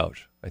out of the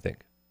couch, I think.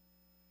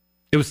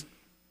 It was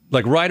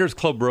like Riders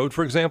Club Road,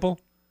 for example.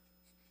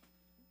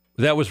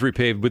 That was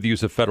repaved with the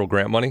use of federal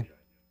grant money.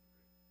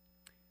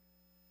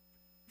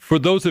 For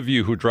those of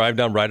you who drive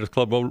down Riders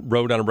Club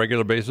Road on a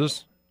regular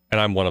basis, and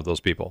I'm one of those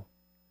people,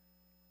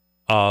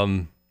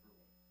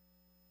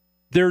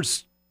 there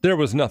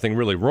was nothing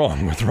really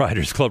wrong with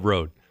Riders Club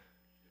Road,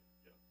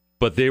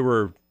 but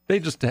they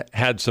just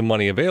had some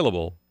money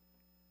available,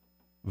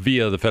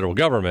 via the federal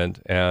government,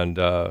 and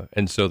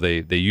so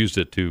they used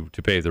it to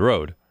pave the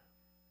road.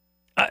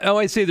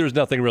 I say there's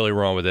nothing really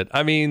wrong with it.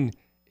 I mean,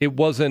 it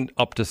wasn't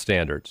up to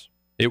standards.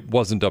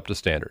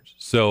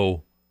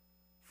 So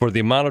for the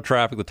amount of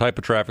traffic, the type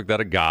of traffic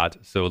that it got,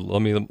 so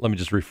let me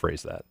just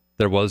rephrase that.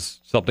 There was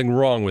something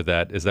wrong with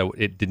that, is that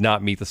it did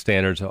not meet the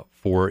standards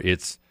for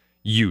its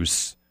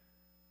use,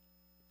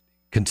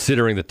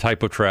 considering the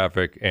type of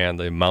traffic and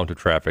the amount of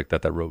traffic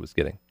that road was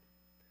getting.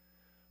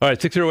 All right,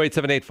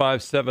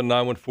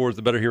 608-785-7914 is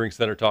the Better Hearing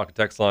Center talk and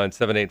text line,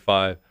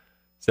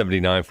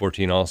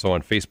 785-7914. Also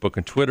on Facebook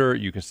and Twitter.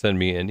 You can send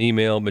me an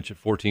email, Mitch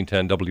at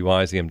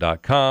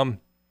 1410wizm.com.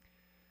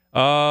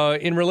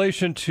 In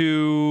relation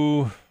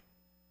to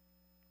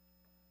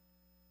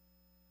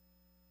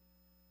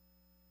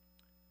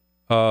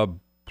Molly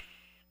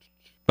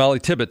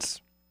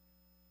Tibbetts,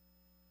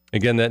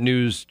 again, that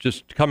news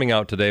just coming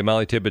out today.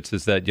 Molly Tibbetts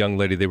is that young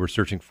lady they were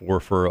searching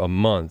for a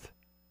month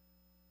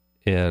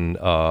in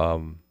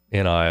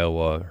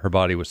Iowa. Her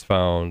body was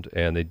found,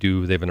 and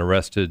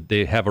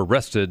they have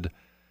arrested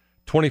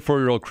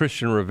 24-year-old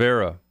Christian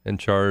Rivera in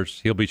charge.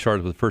 He'll be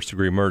charged with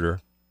first-degree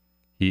murder.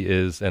 He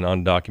is an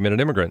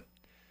undocumented immigrant.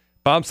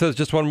 Bob says,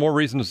 just one more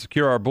reason to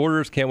secure our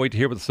borders. Can't wait to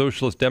hear what the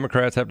Socialist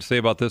Democrats have to say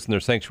about this in their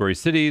sanctuary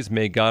cities.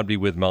 May God be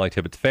with Molly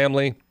Tibbetts'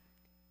 family.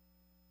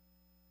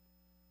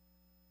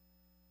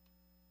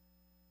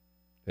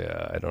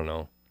 Yeah, I don't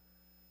know.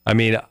 I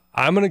mean,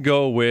 I'm going to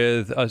go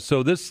with,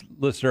 so this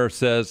listener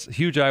says,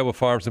 huge Iowa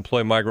farms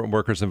employ migrant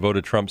workers and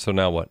voted Trump, so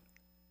now what?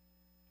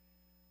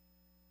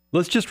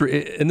 Let's just,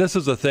 and this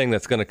is a thing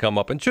that's going to come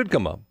up and should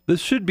come up. This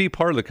should be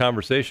part of the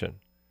conversation.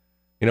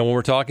 You know, when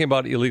we're talking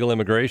about illegal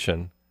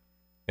immigration,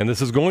 and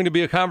this is going to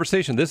be a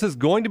conversation, this is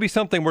going to be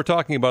something we're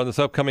talking about in this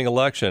upcoming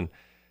election.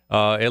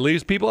 At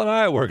least people in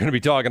Iowa are going to be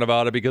talking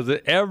about it, because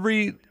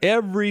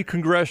every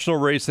congressional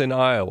race in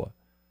Iowa,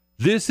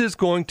 this is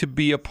going to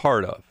be a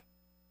part of.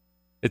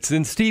 It's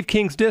in Steve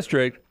King's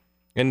district,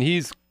 and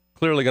he's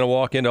clearly going to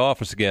walk into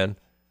office again.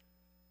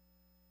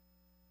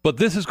 But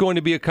this is going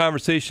to be a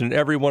conversation in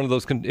every one of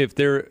those. If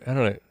there, I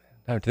don't know,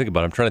 I have to think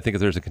about it. I'm trying to think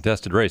if there's a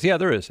contested race. Yeah,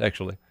 there is,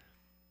 actually.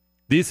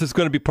 This is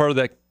going to be part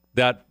of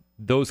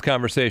those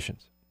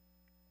conversations.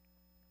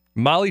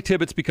 Molly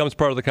Tibbetts becomes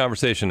part of the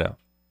conversation now,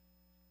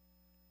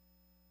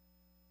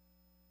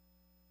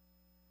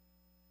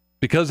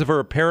 because of her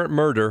apparent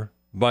murder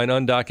by an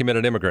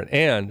undocumented immigrant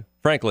and,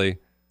 frankly,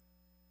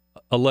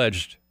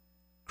 alleged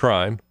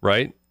crime,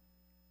 right?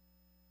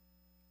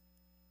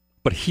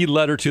 But he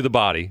led her to the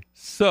body,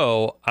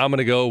 so I'm going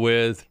to go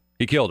with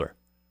he killed her.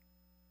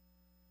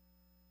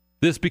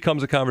 This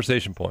becomes a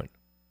conversation point.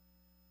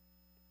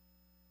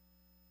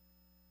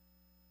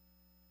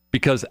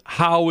 Because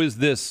how is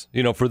this,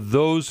 for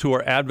those who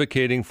are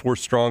advocating for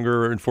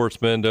stronger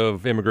enforcement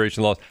of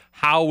immigration laws,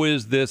 how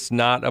is this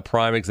not a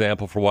prime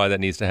example for why that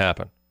needs to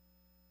happen?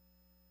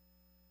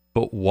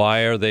 But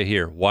why are they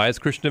here? Why is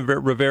Christian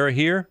Rivera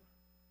here?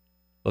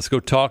 Let's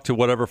go talk to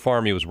whatever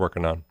farm he was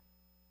working on.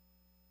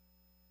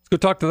 Let's go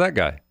talk to that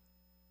guy.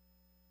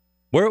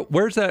 Where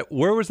was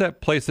that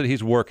place that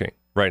he's working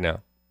right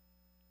now?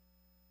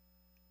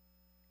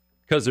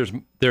 Because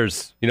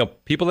there's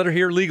people that are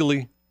here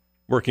legally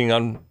working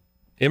on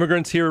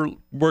immigrants here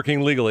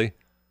working legally,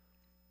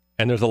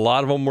 and there's a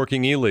lot of them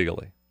working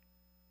illegally.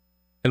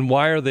 And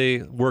why are they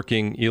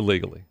working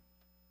illegally?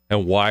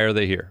 And why are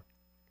they here?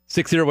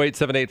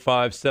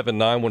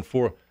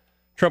 608-785-7914.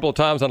 Trempealeau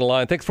Tom's on the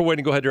line. Thanks for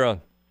waiting. Go ahead, you're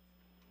on.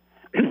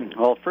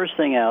 Well, first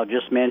thing I'll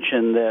just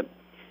mention that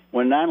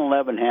when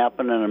 9/11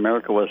 happened and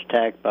America was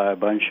attacked by a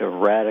bunch of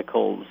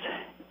radicals,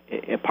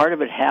 part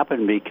of it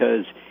happened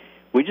because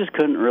we just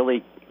couldn't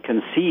really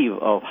conceive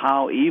of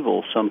how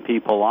evil some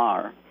people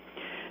are.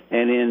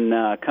 And in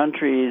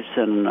countries,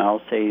 and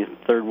I'll say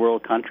third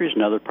world countries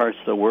and other parts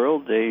of the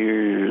world,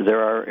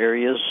 there are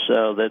areas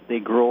that they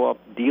grow up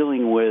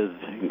dealing with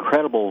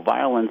incredible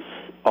violence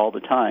all the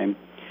time.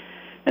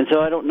 And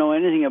so I don't know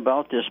anything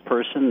about this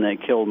person that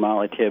killed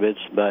Molly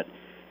Tibbetts, but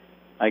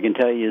I can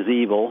tell you he's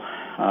evil.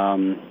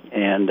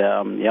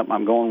 Yep,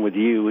 I'm going with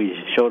you. He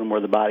showed him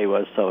where the body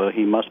was, so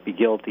he must be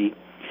guilty.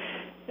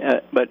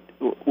 But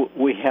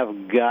we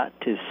have got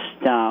to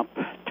stop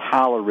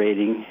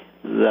tolerating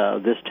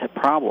this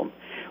problem.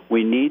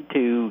 We need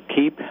to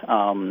keep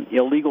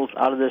illegals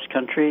out of this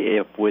country.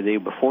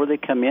 Before they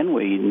come in,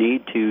 we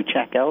need to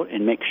check out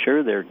and make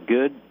sure they're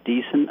good,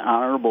 decent,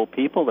 honorable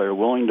people that are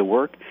willing to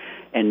work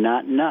and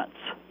not nuts.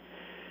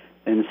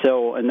 And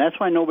that's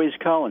why nobody's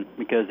calling,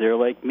 because they're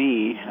like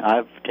me.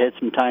 I've had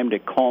some time to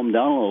calm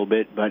down a little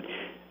bit, but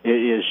it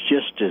is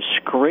just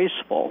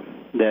disgraceful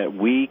that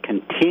we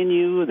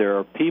continue. There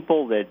are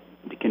people that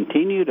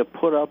continue to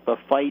put up a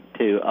fight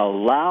to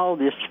allow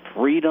this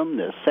freedom,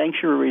 this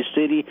sanctuary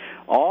city,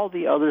 all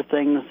the other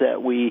things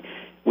that we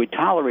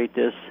tolerate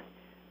this.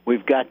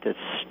 We've got to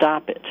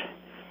stop it.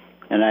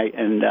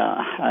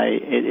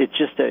 It's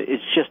just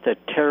a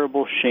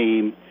terrible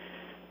shame.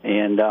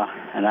 And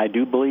I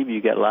do believe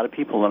you got a lot of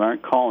people that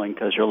aren't calling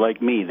because they're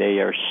like me. They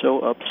are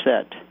so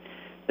upset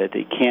that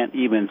they can't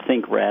even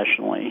think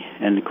rationally.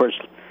 And, of course,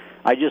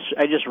 I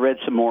just read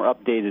some more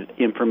updated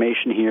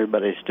information here,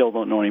 but I still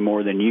don't know any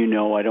more than you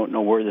know. I don't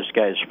know where this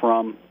guy's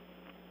from.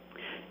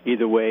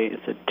 Either way,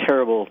 it's a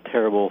terrible,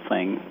 terrible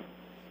thing.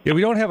 Yeah,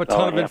 we don't have a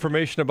ton of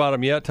information about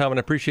him yet, Tom, and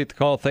I appreciate the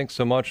call. Thanks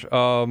so much.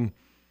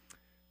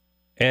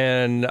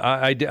 And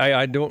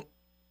I don't.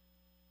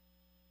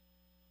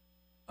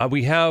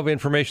 We have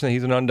information that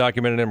he's an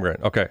undocumented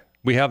immigrant. Okay,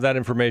 we have that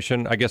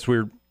information. I guess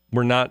we're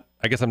not.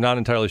 I guess I'm not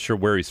entirely sure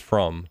where he's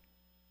from.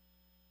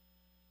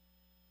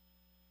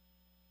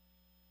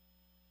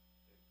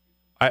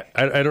 I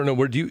don't know.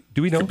 Where do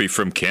we know? He could be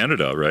from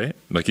Canada, right?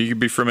 Like he could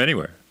be from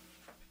anywhere.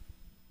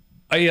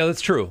 Yeah,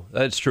 that's true.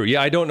 That's true.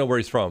 Yeah, I don't know where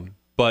he's from,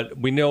 but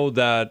we know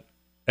that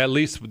at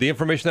least the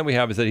information that we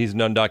have is that he's an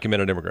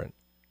undocumented immigrant.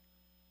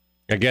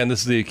 Again,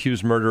 this is the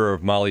accused murderer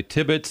of Molly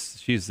Tibbetts.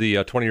 She's the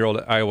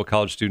 20-year-old Iowa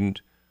college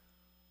student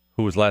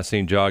who was last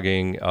seen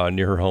jogging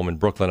near her home in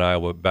Brooklyn,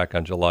 Iowa, back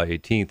on July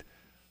 18th.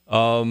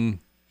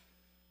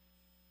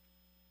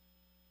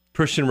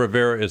 Christian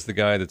Rivera is the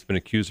guy that's been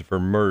accused of her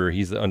murder.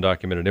 He's the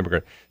undocumented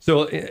immigrant.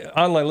 So,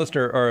 a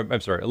listener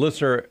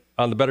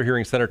on the Better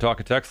Hearing Center talk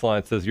and text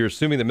line says, you're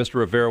assuming that Mr.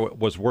 Rivera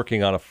was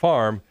working on a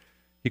farm.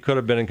 He could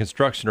have been in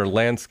construction or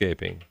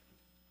landscaping.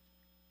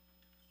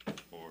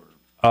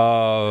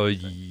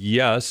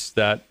 Yes,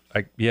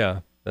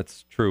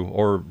 that's true.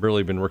 Or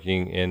really been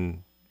working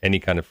in any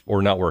kind of,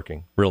 or not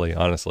working, really,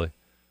 honestly.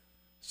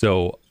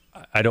 So,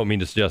 I don't mean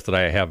to suggest that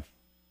I have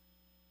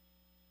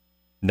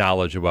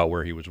knowledge about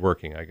where he was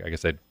working. I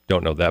guess I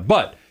don't know that.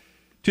 But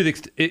to the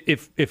extent,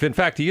 if in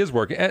fact he is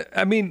working,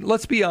 I mean,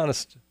 let's be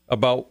honest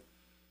about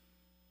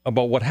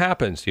what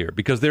happens here,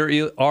 because there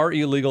are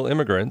illegal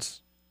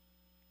immigrants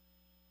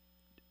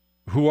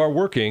who are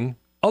working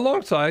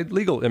alongside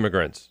legal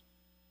immigrants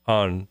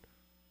on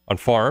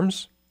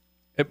farms,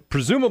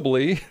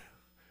 presumably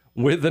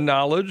with the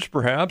knowledge,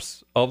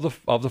 perhaps, of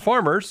the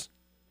farmers,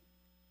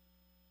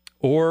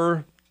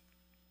 or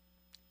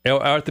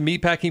at the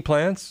meatpacking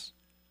plants,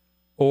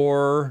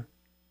 or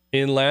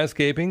in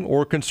landscaping,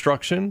 or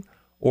construction,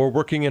 or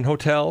working in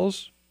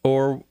hotels,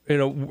 or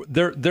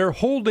they're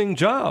holding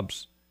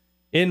jobs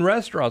in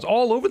restaurants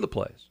all over the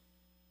place.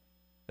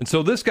 And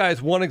so this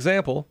guy's one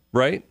example,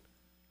 right,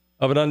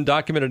 of an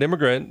undocumented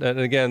immigrant, and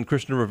again,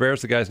 Christian Rivera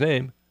is the guy's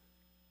name,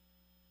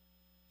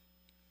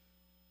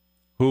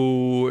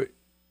 who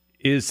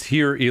is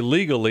here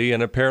illegally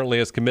and apparently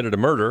has committed a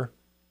murder.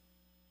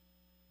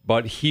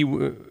 But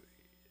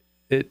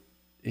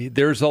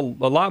there's a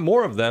lot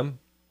more of them,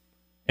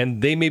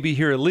 and they may be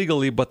here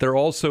illegally, but they're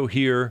also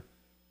here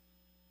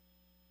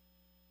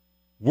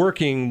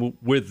working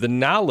with the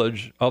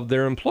knowledge of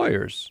their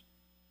employers.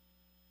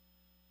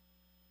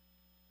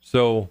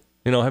 So,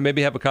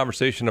 maybe have a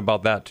conversation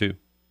about that too.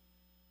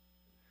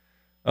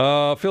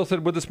 Phil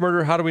said, with this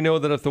murder, how do we know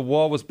that if the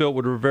wall was built,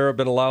 would Rivera have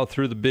been allowed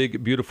through the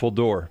big, beautiful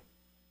door?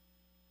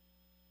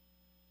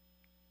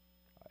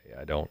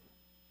 I don't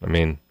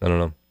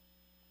know.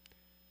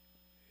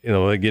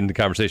 Again, the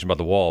conversation about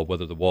the wall,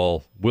 whether the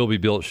wall will be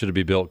built, should it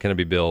be built, can it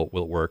be built,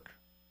 will it work?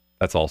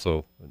 That's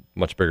also a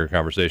much bigger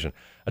conversation.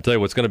 I'll tell you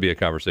what's going to be a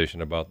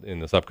conversation about in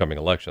this upcoming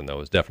election, though,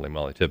 is definitely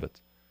Molly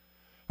Tibbetts.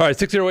 All right,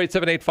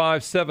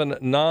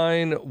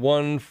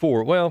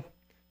 608-785-7914. Well,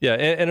 yeah,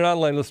 and an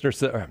online listener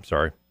said, a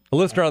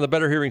listener on the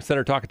Better Hearing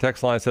Center talk and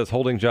text line says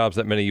holding jobs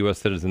that many U.S.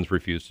 citizens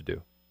refuse to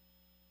do.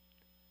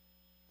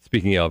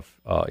 Speaking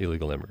of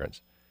illegal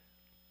immigrants.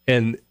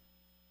 And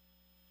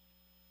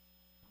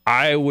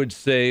I would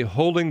say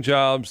holding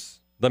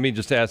jobs, let me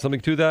just add something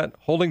to that,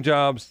 holding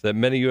jobs that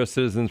many U.S.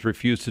 citizens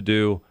refuse to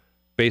do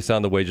based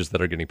on the wages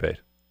that are getting paid.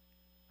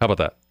 How about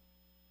that?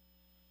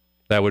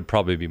 That would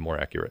probably be more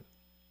accurate.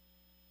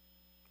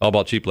 All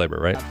about cheap labor,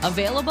 right?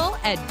 Available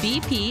at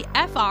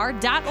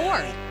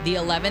bpfr.org. The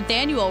 11th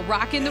annual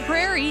Rock in the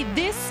Prairie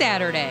this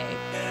Saturday.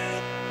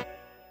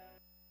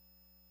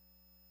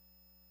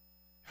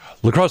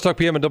 La Crosse Talk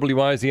PM and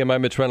WIZM.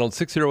 I'm Mitch Reynolds,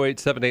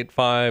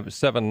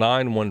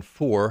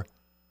 608-785-7914.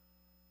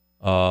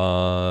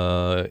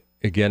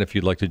 Again, if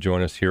you'd like to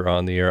join us here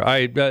on the air.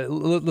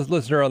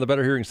 Listener on the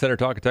Better Hearing Center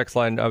talk and text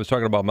line, I was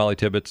talking about Molly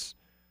Tibbetts.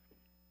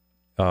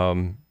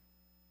 I'd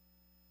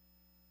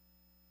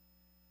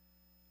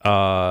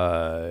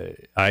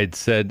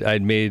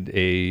made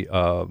a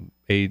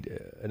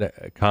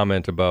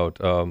comment about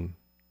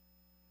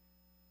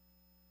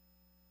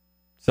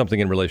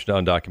something in relation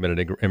to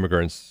undocumented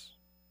immigrants.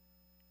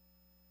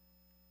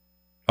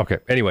 Okay.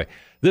 Anyway,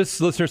 this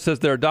listener says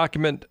there are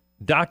documented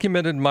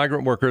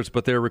migrant workers,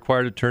 but they are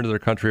required to turn to their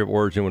country of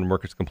origin when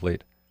work is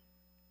complete.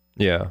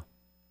 Yeah.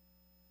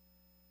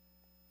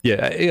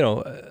 Yeah.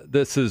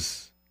 This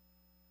is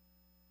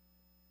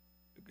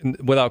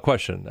without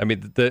question. I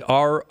mean,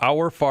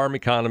 our farm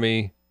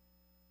economy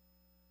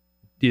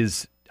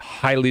is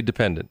highly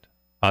dependent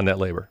on that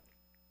labor.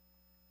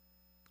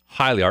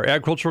 Our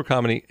agricultural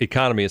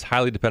economy is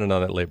highly dependent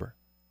on that labor.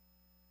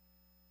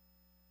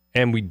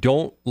 And we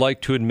don't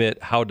like to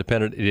admit how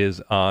dependent it is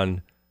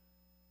on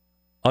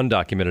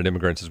undocumented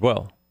immigrants as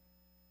well.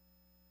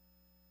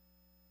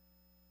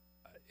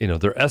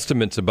 There are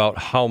estimates about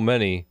how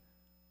many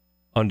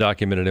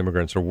undocumented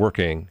immigrants are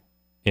working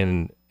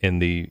in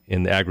the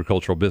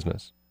agricultural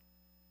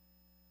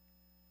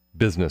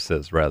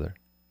businesses rather.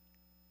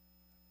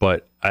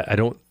 But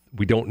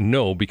we don't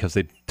know because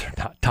they're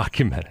not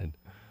documented.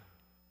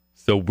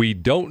 So we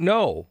don't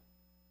know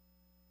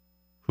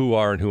who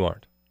are and who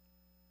aren't.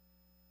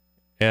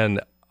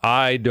 And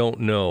I don't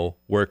know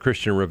where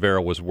Christian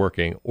Rivera was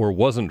working or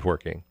wasn't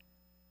working,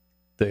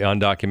 the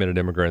undocumented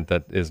immigrant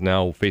that is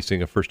now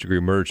facing a first-degree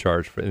murder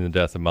charge in the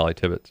death of Molly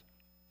Tibbetts.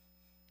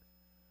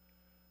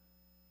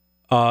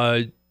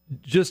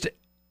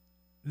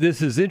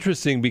 This is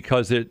interesting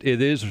because it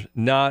is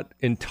not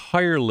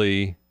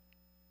entirely.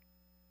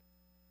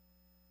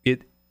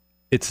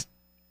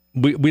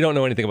 We don't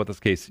know anything about this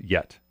case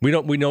yet. We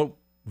know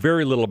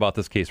very little about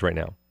this case right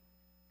now.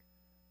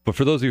 But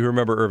for those of you who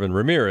remember Irvin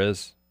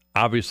Ramirez,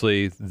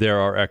 obviously there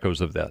are echoes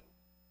of that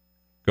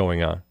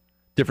going on.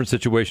 Different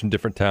situation,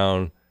 different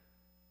town.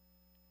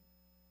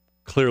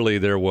 Clearly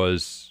there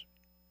was,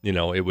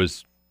 it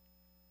was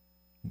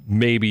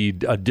maybe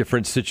a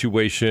different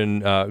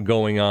situation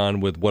going on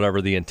with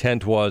whatever the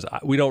intent was.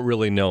 We don't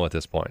really know at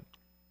this point.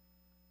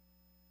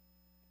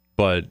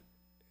 But,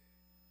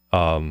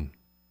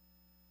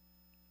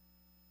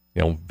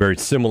 very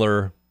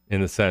similar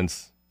in the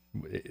sense,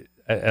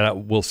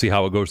 and we'll see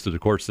how it goes through the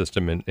court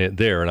system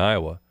there in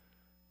Iowa.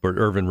 But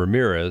Irvin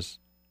Ramirez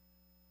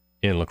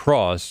in La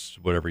Crosse,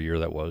 whatever year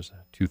that was,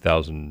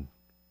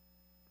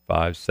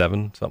 2005,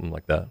 7, something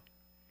like that.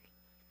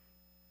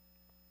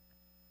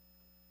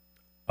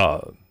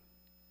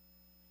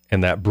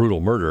 And that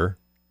brutal murder,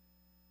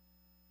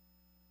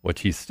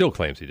 which he still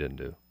claims he didn't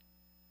do.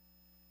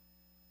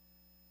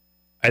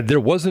 And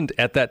there wasn't,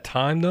 at that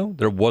time, though,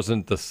 there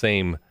wasn't the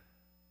same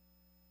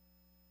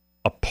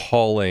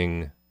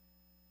appalling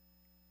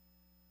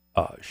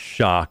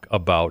shock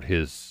about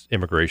his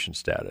immigration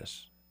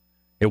status.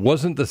 It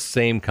wasn't the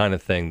same kind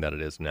of thing that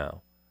it is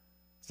now.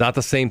 It's not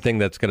the same thing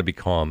that's going to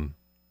become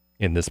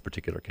in this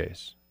particular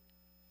case.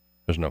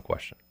 There's no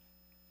question.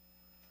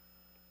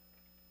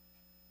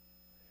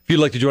 If you'd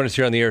like to join us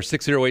here on the air,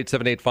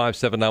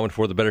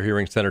 608-785-7914, the Better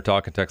Hearing Center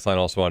talk and text line,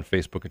 also on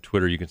Facebook and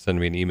Twitter. You can send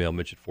me an email,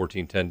 Mitch at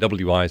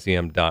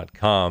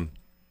 1410wizm.com.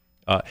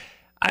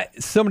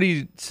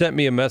 Somebody sent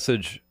me a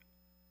message,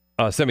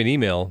 sent me an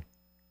email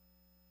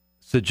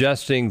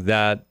suggesting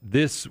that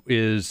this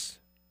is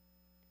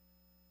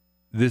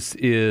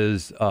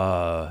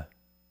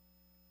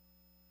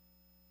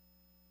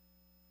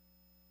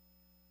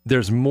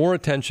there's more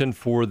attention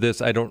for this.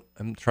 I'm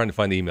trying to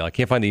find the email. I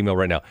can't find the email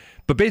right now.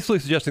 But basically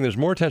suggesting there's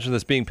more attention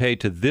that's being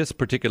paid to this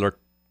particular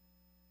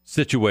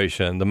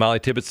situation, the Molly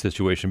Tibbetts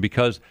situation,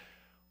 because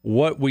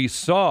what we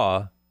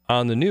saw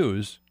on the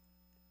news,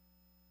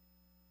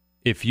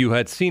 if you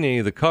had seen any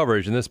of the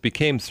coverage, and this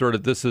became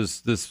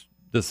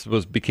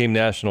became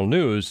national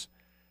news,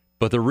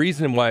 but the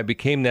reason why it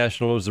became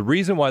national news, the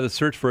reason why the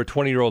search for a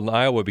 20-year-old in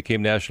Iowa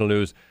became national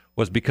news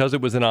was because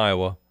it was in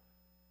Iowa.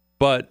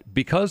 But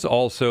because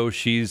also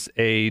she's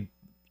a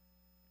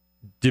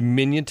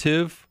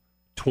diminutive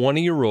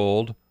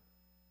 20-year-old,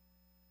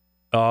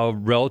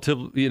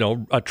 relatively,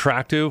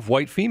 attractive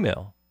white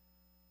female.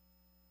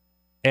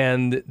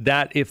 And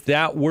that if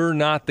that were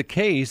not the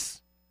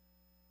case,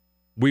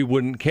 we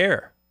wouldn't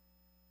care.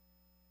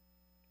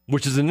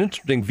 Which is an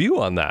interesting view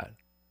on that.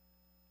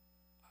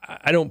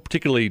 I don't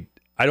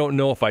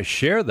know if I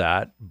share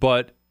that,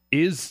 but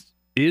is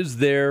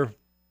there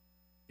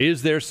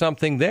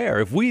something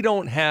there? If we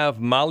don't have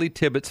Molly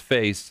Tibbetts'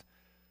 face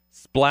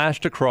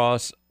splashed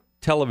across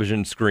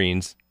television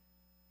screens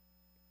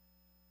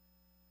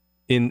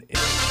in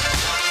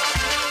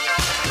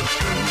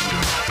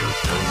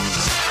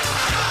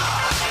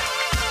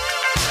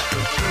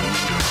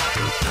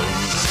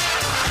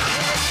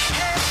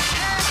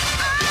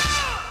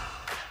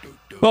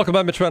Welcome,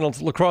 I'm Mitch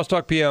Reynolds, La Crosse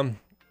Talk PM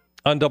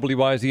on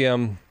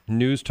WYZM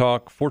News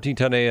Talk,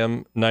 1410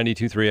 AM,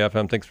 92.3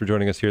 FM. Thanks for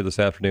joining us here this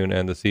afternoon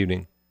and this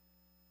evening.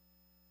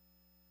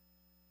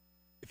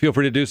 Feel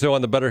free to do so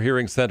on the Better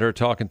Hearing Center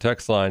talk and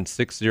text line,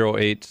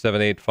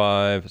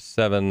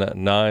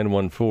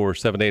 608-785-7914,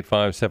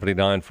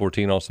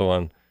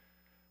 785-7914.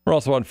 We're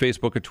also on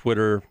Facebook and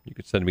Twitter. You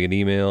can send me an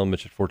email,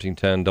 Mitch at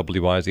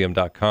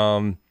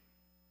 1410wizm.com.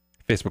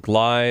 Facebook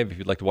Live, if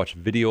you'd like to watch a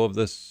video of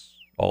this,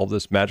 all of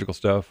this magical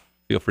stuff,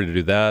 feel free to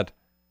do that.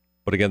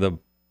 But again, the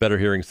Better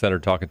Hearing Center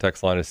talk and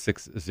text line is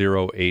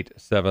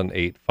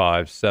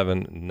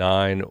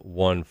 608-785-7914,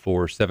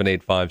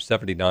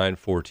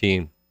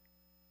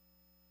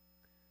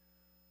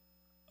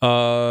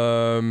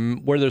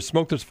 785-7914. Where there's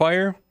smoke, there's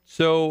fire.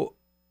 So,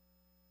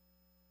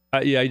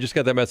 I just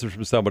got that message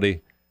from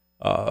somebody.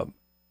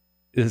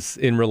 Is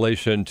in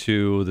relation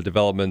to the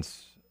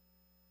developments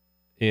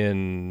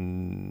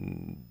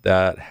in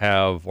that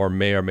have or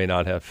may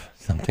not have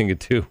something to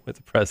do with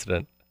the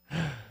president.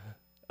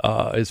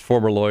 His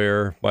former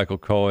lawyer, Michael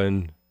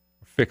Cohen,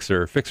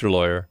 fixer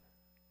lawyer,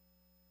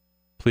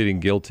 pleading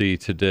guilty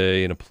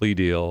today in a plea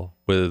deal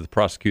with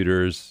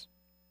prosecutors,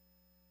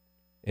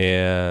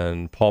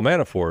 and Paul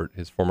Manafort,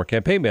 his former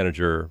campaign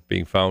manager,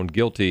 being found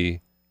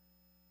guilty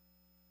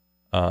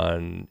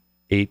on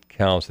 8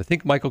 counts. I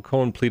think Michael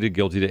Cohen pleaded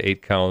guilty to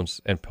 8 counts,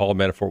 and Paul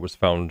Manafort was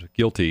found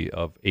guilty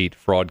of 8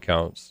 fraud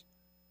counts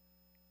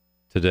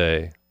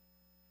today.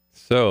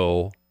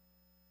 So,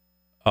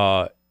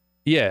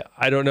 yeah,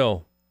 I don't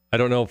know. I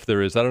don't know if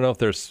there is. I don't know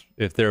if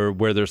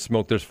where there's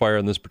smoke, there's fire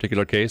in this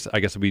particular case. I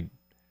guess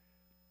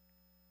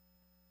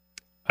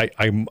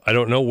I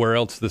don't know where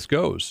else this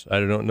goes.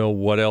 I don't know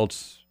what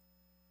else.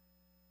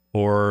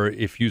 Or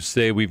if you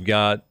say we've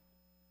got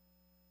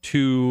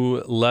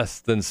 2 less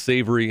than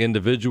savory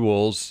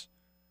individuals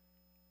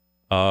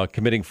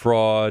committing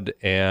fraud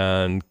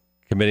and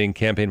committing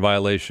campaign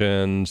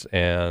violations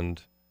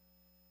and,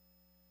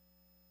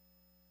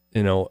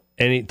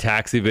 any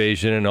tax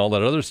evasion and all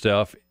that other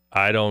stuff.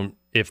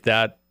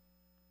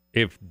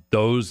 If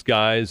those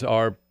guys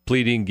are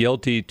pleading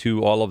guilty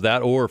to all of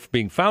that or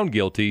being found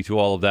guilty to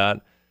all of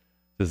that,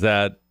 does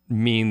that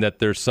mean that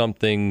there's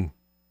something,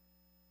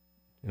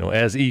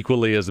 as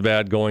equally as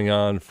bad going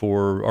on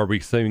are we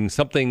seeing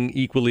something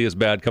equally as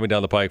bad coming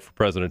down the pike for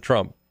President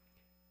Trump?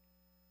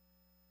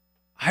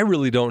 I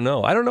really don't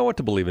know. I don't know what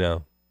to believe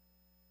now.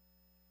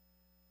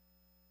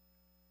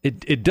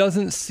 It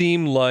doesn't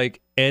seem like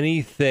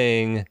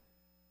anything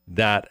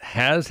that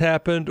has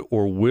happened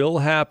or will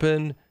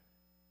happen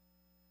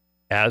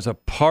as a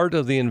part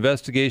of the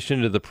investigation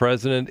into the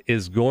president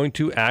is going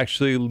to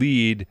actually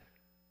lead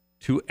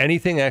to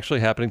anything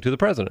actually happening to the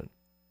president.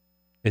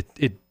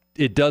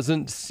 It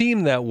doesn't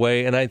seem that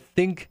way, and I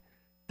think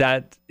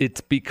that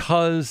it's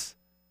because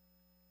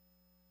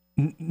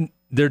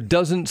there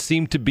doesn't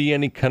seem to be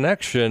any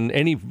connection,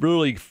 any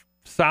really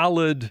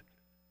solid,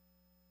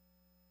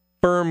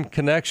 firm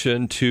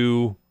connection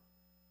to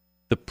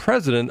the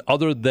president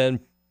other than,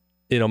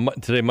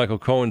 today Michael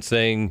Cohen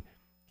saying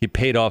he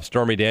paid off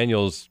Stormy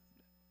Daniels,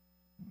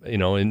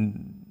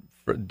 in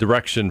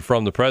direction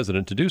from the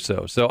president to do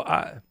so. So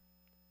I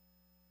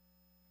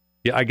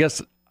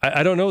guess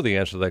I don't know the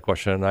answer to that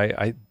question.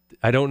 I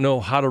don't know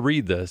how to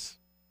read this.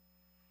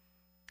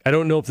 I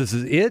don't know if this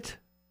is it,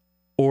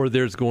 or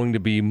there's going to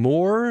be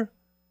more,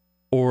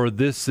 or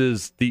this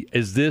is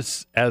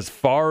this as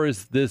far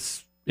as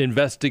this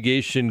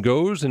investigation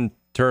goes in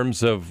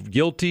terms of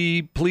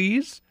guilty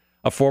pleas,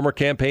 a former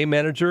campaign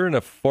manager and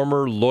a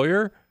former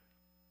lawyer.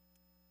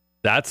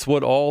 That's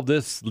what all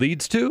this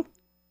leads to?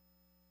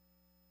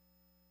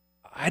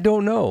 I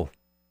don't know.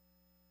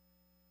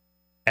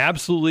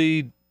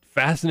 Absolutely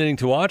fascinating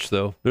to watch,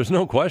 though. There's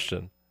no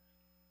question.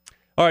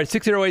 All right,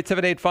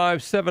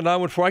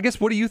 608-785-7914. I guess,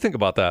 what do you think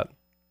about that?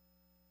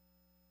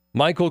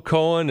 Michael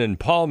Cohen and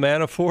Paul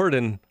Manafort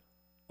and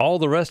all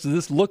the rest of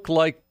this look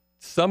like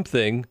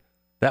something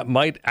that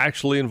might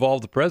actually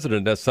involve the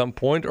president at some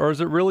point, or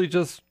is it really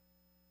just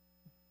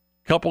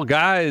a couple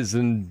guys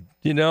and,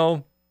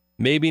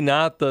 maybe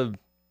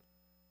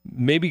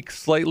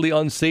slightly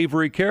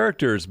unsavory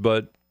characters,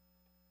 but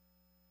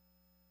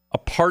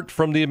apart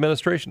from the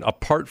administration,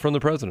 apart from the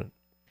president.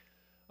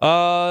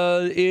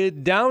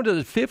 It down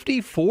to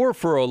 54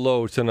 for a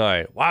low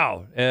tonight.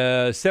 Wow.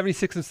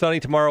 76 and sunny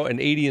tomorrow and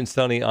 80 and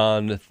sunny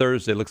on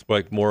Thursday. Looks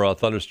like more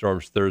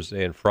thunderstorms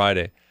Thursday and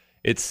Friday.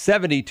 It's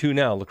 72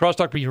 now. Lacrosse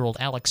Talk. 3-year-old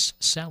Alex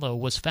Sallow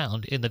was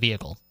found in the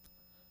vehicle.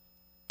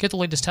 Get the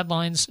latest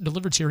headlines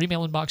delivered to your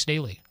email inbox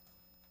daily.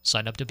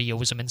 Sign up to be a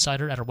WIZM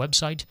Insider at our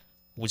website,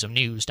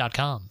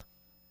 WIZMnews.com.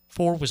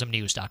 For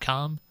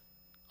WIZMnews.com,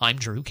 I'm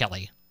Drew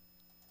Kelly.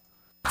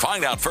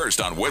 Find out first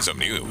on WIZM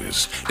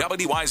News.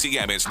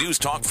 WYZM is News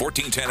Talk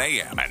 1410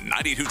 AM and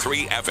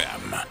 92.3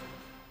 FM.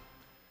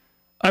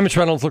 I'm Mitch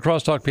Reynolds,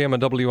 Lacrosse Talk PM at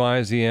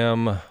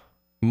WYZM.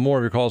 More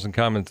of your calls and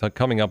comments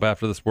coming up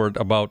after this word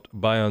about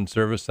Bion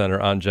Service Center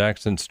on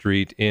Jackson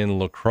Street in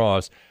La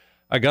Crosse.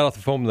 I got off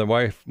the phone with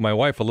my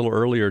wife a little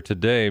earlier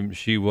today.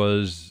 She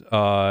was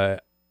on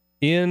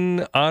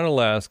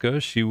Alaska.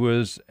 She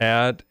was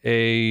at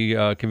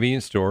a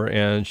convenience store,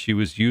 and she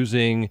was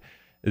using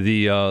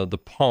the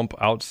pump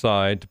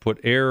outside to put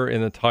air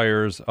in the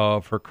tires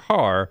of her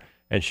car.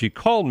 And she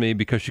called me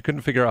because she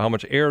couldn't figure out how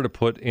much air to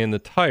put in the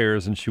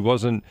tires, and she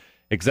wasn't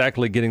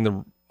exactly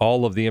getting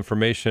all of the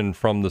information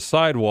from the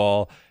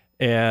sidewall,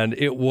 and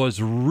it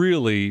was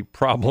really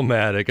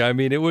problematic. I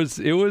mean, it was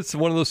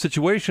one of those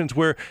situations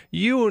where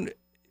you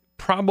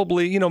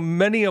probably,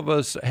 many of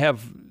us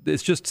have,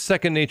 it's just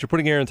second nature.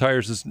 Putting air in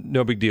tires is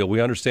no big deal. We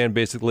understand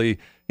basically,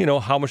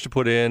 how much to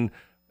put in.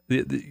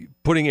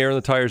 Putting air in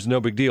the tires is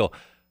no big deal.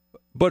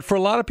 But for a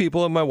lot of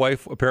people, and my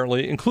wife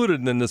apparently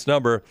included in this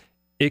number,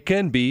 it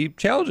can be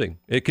challenging.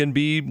 It can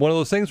be one of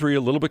those things where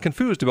you're a little bit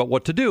confused about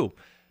what to do.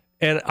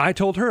 And I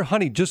told her,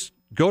 honey, just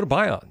go to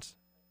Bion's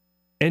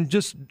and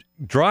just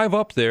drive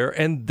up there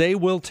and they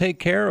will take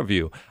care of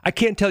you. I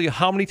can't tell you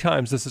how many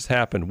times this has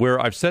happened where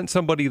I've sent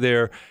somebody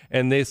there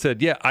and they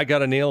said, yeah, I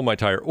got a nail in my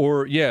tire.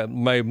 Or, yeah,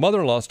 my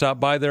mother-in-law stopped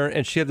by there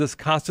and she had this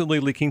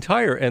constantly leaking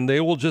tire, and they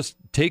will just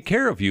take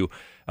care of you.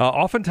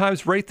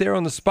 Oftentimes right there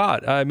on the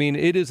spot. I mean,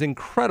 it is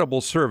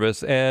incredible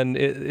service, and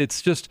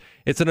it's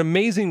an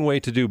amazing way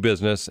to do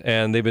business,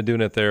 and they've been doing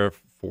it there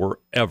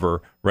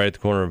forever, right at the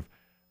corner of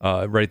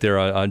right there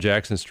on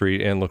Jackson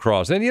Street and La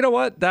Crosse. And you know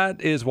what?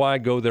 That is why I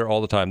go there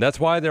all the time. That's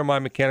why they're my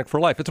mechanic for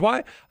life. It's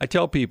why I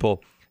tell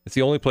people it's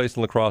the only place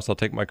in La Crosse I'll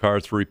take my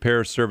cars for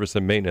repair, service,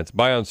 and maintenance.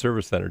 Bion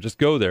Service Center. Just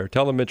go there.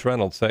 Tell them Mitch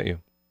Reynolds sent you.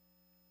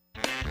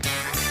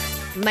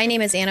 My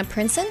name is Anna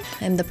Princeton.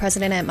 I'm the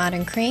president at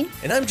Modern Crane.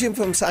 And I'm Jim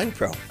from Sign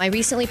Pro. I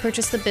recently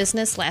purchased the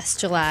business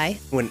last July.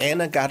 When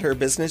Anna got her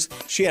business,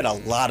 she had a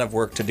lot of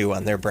work to do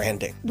on their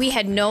branding. We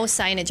had no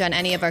signage on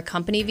any of our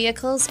company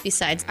vehicles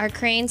besides our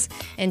cranes.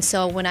 And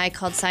so when I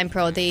called Sign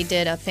Pro, they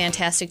did a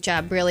fantastic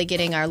job really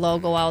getting our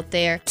logo out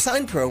there.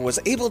 Sign Pro was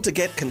able to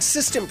get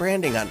consistent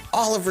branding on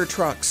all of her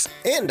trucks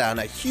and on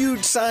a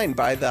huge sign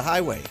by the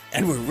highway.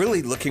 And we're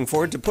really looking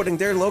forward to putting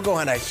their logo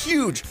on a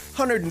huge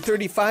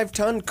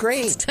 135-ton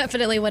crane. It's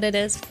definitely what it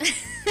is.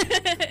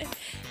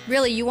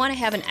 Really, you want to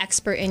have an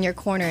expert in your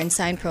corner, and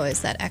Sign Pro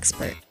is that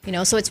expert.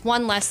 So it's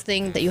one less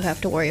thing that you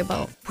have to worry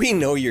about. We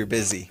know you're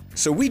busy,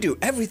 so we do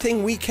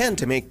everything we can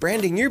to make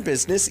branding your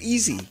business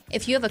easy.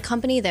 If you have a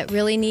company that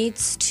really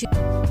needs to...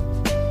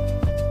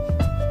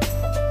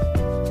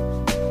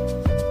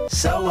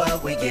 So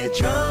what, we get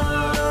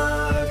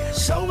drunk.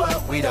 So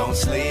what, we don't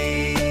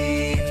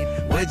sleep.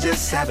 We're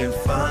just having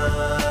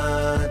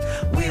fun.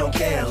 We don't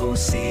care who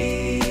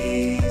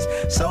sees.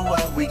 So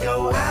what, we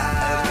go out.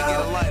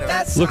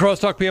 La Crosse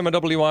Talk PM on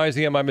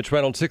WIZM. I'm Mitch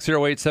Reynolds.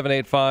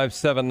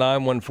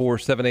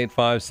 608-785-7914,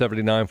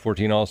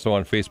 785-7914. Also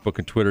on Facebook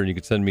and Twitter. And you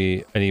can send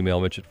me an email,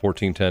 Mitch at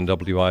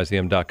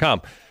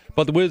 1410WIZM.com.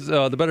 But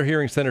the Better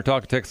Hearing Center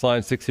talk and text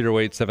line,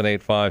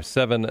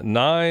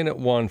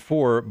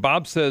 608-785-7914.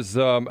 Bob says,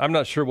 I'm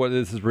not sure what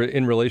this is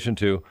in relation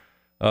to.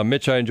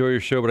 Mitch, I enjoy your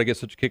show, but I get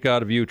such a kick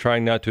out of you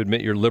trying not to admit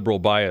your liberal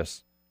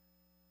bias.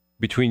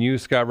 Between you,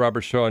 Scott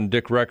Robert Shaw, and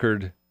Dick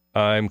Record,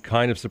 I'm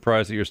kind of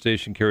surprised that your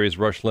station carries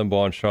Rush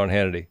Limbaugh and Sean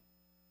Hannity.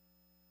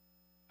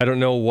 I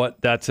don't know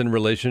what that's in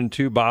relation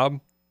to,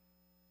 Bob.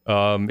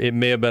 It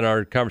may have been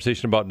our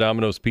conversation about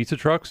Domino's pizza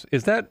trucks.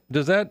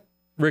 Does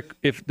Rick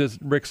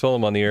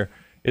Solom on the air,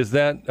 is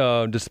that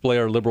display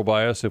our liberal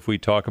bias if we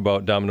talk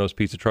about Domino's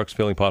pizza trucks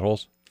filling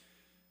potholes?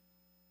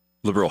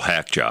 Liberal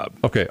hack job.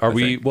 Okay,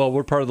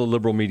 we're part of the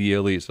liberal media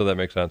elite, so that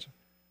makes sense.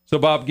 So,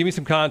 Bob, give me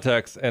some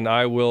context, and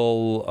I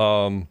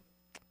will...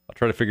 I'll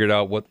try to figure it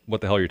out what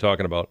the hell you're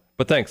talking about.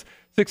 But thanks.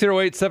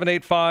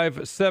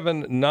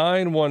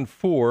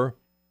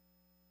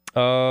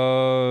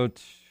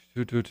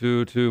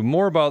 608-785-7914. To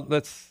more about,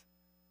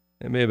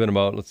 it may have been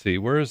about, let's see,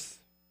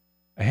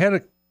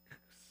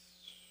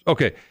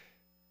 okay.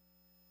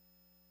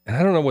 And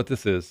I don't know what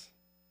this is.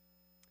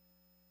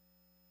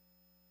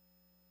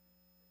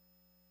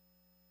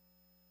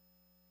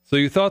 So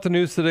you thought the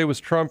news today was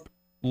Trump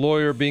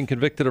lawyer being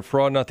convicted of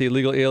fraud, not the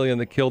illegal alien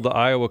that killed the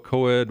Iowa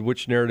co-ed.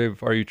 Which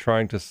narrative are you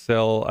trying to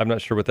sell? I'm not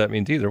sure what that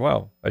means either.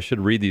 Wow, I should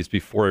read these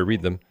before I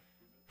read them.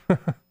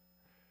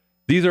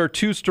 These are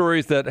two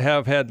stories that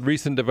have had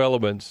recent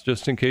developments,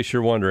 just in case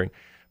you're wondering.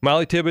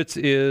 Molly Tibbetts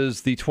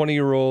is the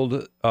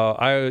 20-year-old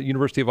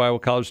University of Iowa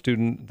college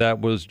student that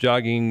was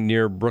jogging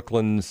near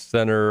Brooklyn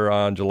Center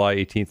on July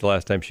 18th, the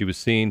last time she was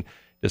seen.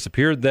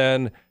 Disappeared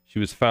then. She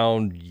was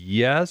found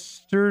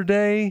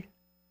yesterday,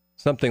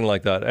 something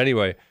like that.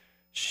 Anyway,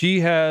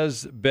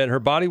 her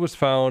body was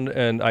found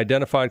and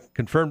identity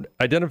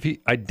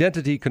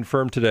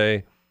confirmed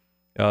today.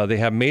 They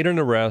have made an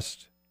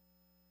arrest.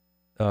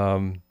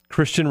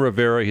 Christian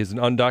Rivera, he's an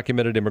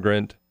undocumented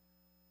immigrant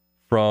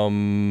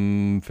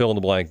from fill in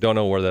the blank. Don't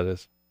know where that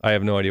is. I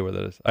have no idea where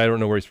that is. I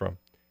don't know where he's from.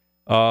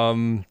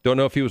 Don't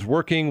know if he was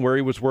working, where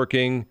he was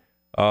working.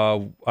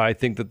 I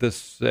think that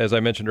this, as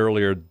I mentioned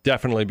earlier,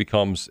 definitely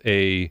becomes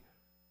at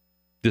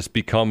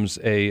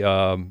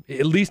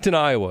least in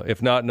Iowa,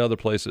 if not in other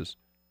places,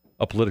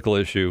 a political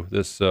issue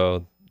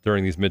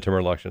during these midterm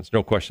elections.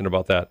 No question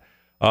about that.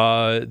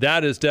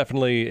 That is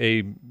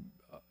definitely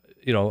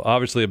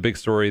obviously a big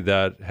story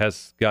that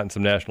has gotten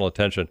some national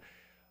attention.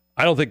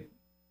 I don't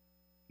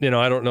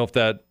know if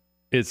that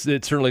it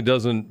certainly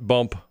doesn't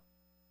bump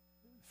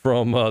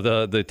from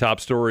the top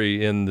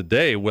story in the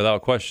day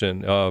without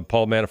question.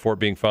 Paul Manafort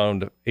being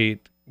found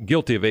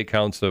guilty of 8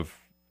 counts of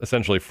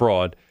essentially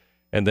fraud,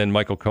 and then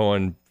Michael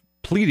Cohen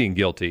pleading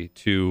guilty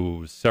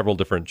to several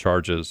different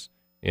charges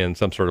in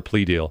some sort of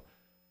plea deal.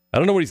 I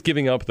don't know what he's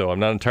giving up, though. I'm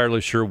not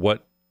entirely sure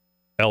what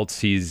else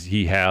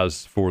he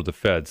has for the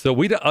Fed. So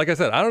like I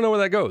said, I don't know where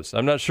that goes.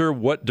 I'm not sure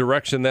what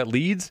direction that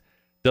leads.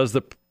 Is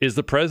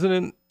the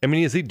president,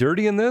 is he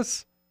dirty in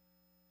this?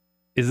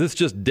 Is this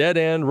just dead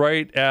end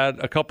right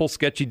at a couple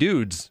sketchy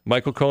dudes,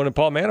 Michael Cohen and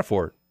Paul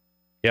Manafort?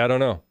 Yeah, I don't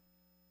know.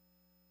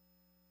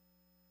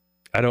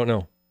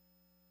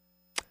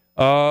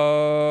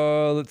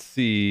 Let's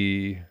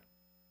see.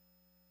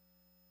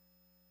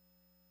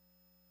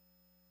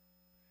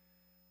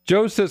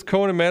 Joe says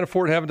Cohen and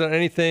Manafort haven't done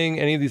anything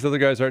any of these other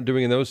guys aren't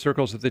doing in those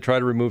circles. If they try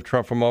to remove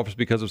Trump from office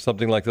because of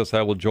something like this,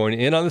 I will join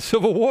in on the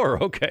Civil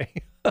War. Okay.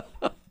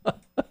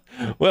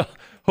 Well,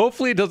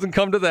 hopefully it doesn't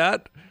come to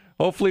that.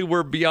 Hopefully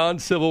we're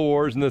beyond civil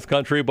wars in this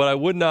country, but I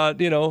would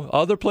not,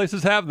 other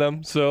places have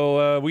them.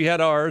 So we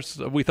had ours.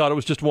 We thought it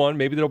was just one.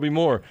 Maybe there'll be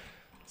more.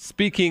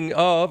 Speaking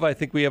of, I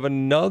think we have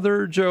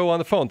another Joe on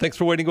the phone. Thanks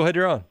for waiting. Go ahead,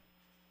 you're on.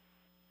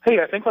 Hey,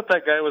 I think what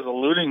that guy was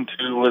alluding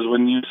to was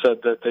when you said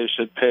that they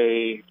should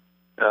pay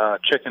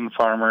chicken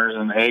farmers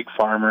and egg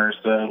farmers,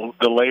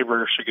 the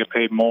labor should get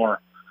paid more,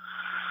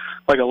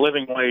 like a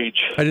living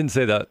wage. I didn't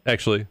say that,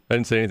 actually. I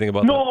didn't say anything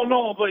about that.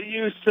 No, but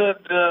you said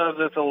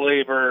that the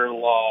labor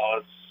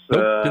laws.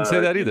 Nope, didn't say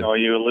that either.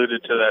 You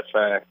alluded to that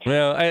fact.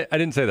 No, I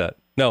didn't say that.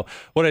 No,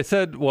 what I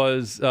said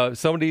was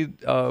somebody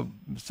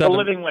said a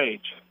living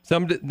wage.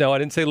 No, I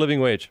didn't say living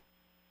wage.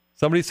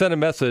 Somebody sent a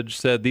message,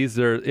 said these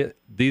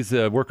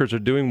workers are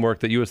doing work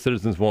that U.S.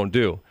 citizens won't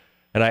do.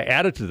 And I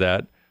added to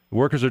that,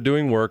 workers are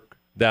doing work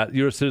that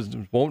U.S.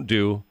 citizens won't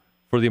do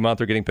for the amount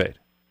they're getting paid.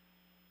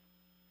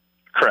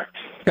 Correct.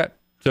 Okay.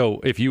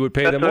 So if you would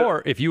pay them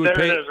more, if you would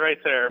pay... There it is right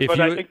there. But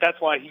I think that's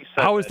why he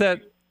said How is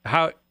that?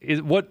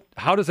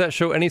 How does that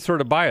show any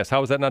sort of bias?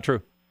 How is that not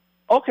true?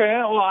 Okay,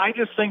 well, I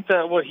just think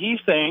that what he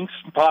thinks,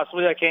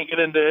 possibly I can't get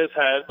into his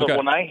head, but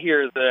when I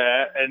hear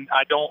that, and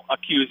I don't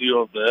accuse you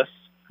of this,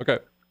 okay,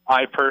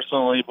 I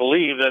personally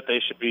believe that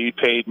they should be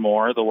paid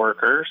more, the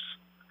workers.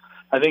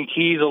 I think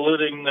he's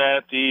alluding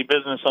that the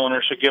business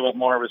owner should give up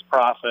more of his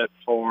profit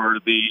for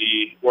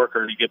the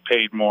worker to get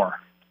paid more.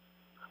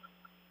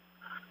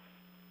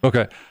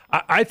 Okay.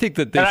 I think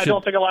that they and should... I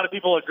don't think a lot of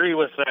people agree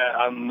with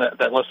that,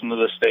 that listen to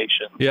this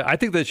station. Yeah, I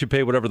think they should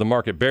pay whatever the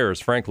market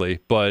bears, frankly.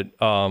 But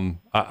Well,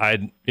 how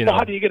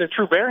do you get a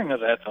true bearing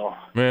of that, though?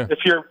 Yeah. If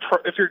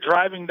you're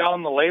driving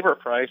down the labor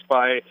price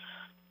by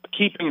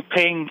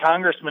paying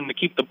congressmen to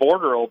keep the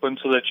border open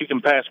so that you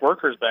can pass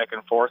workers back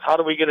and forth, how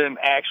do we get an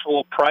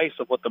actual price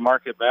of what the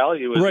market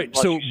value is? Right.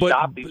 So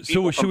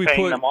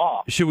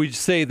should we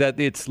say that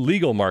it's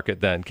legal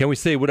market then? Can we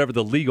say whatever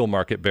the legal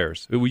market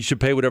bears? We should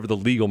pay whatever the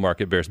legal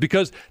market bears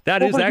because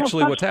that is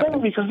actually what's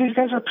happening. Because these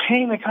guys are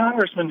paying the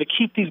congressmen to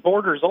keep these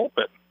borders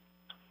open.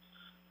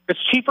 It's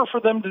cheaper for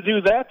them to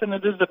do that than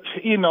it is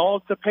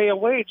to pay a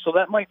wage. So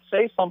that might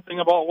say something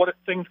about what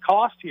things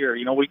cost here.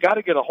 We got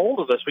to get a hold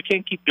of this. We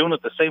can't keep doing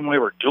it the same way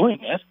we're doing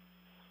it.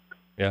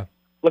 Yeah.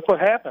 Look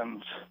what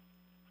happens.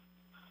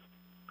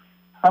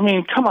 I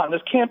mean, come on.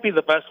 This can't be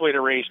the best way to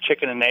raise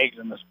chicken and eggs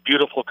in this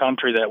beautiful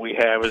country that we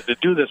have, is to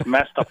do this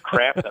messed up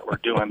crap that we're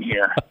doing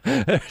here.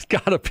 There's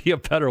got to be a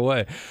better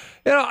way.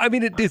 I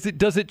mean,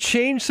 does it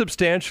change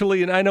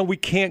substantially? And I know we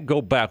can't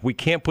go back. We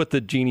can't put the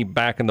genie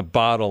back in the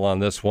bottle on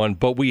this one,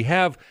 but we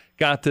have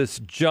got this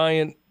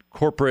giant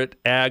corporate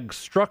ag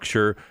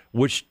structure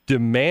which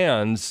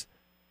demands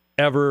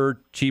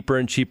ever cheaper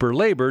and cheaper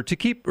labor to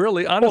keep,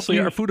 really, honestly,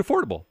 our food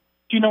affordable.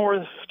 Do you know where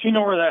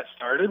that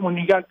started? When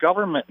you got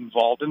government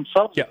involved in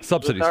subsidies. Yeah,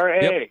 subsidies. With our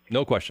ag. Yep,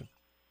 no question.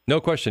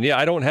 No question. Yeah,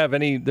 I don't have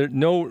any. I'm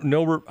not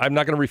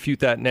going to refute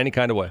that in any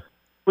kind of way.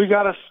 We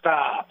got to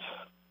stop.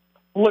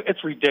 Look,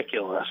 it's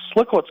ridiculous.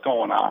 Look what's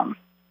going on.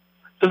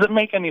 Does it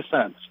make any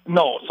sense?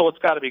 No. So it's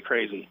got to be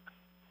crazy.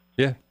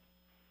 Yeah.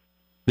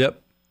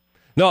 Yep.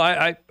 No,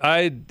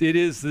 it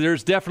is.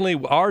 There's definitely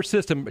our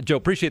system. Joe,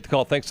 appreciate the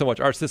call. Thanks so much.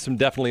 Our system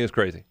definitely is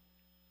crazy.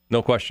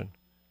 No question.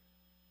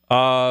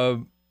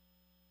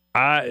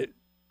 I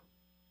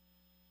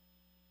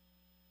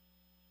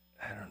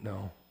don't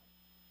know.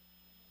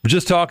 We're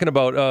just talking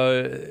about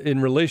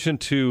in relation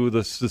to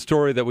the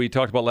story that we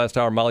talked about last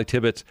hour, Molly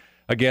Tibbetts.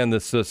 Again,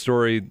 this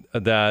story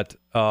that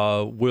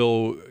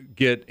will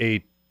get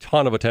a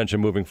ton of attention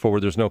moving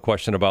forward. There's no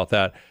question about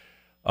that,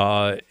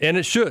 and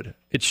it should.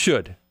 It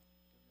should.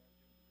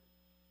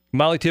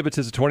 Molly Tibbetts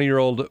is a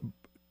 20-year-old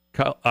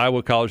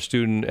Iowa college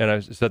student, and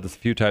I've said this a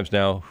few times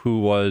now,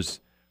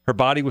 her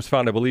body was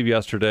found, I believe,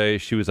 yesterday.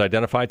 She was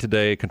identified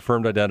today,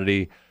 confirmed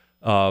identity.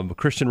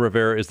 Christian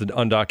Rivera is the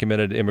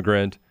undocumented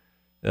immigrant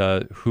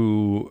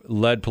who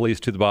led police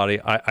to the body.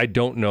 I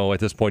don't know at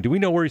this point. Do we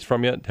know where he's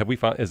from yet?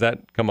 Has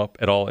that come up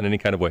at all in any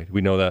kind of way? Do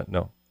we know that?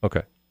 No.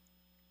 Okay.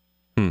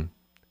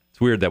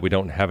 It's weird that we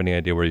don't have any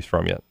idea where he's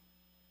from yet.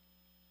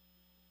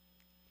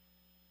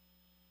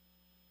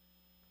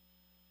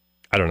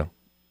 I don't know.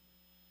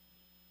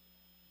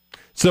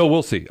 So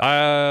we'll see.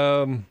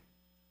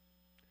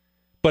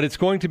 But it's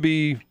going to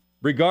be,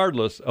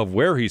 regardless of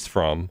where he's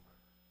from,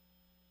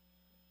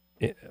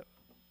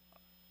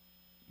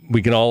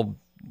 we can all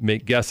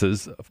make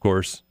guesses, of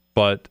course,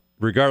 but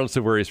regardless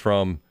of where he's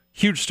from,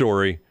 huge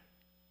story.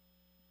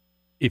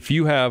 If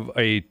you have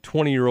a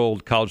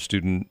 20-year-old college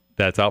student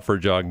that's out for a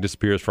jog and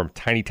disappears from a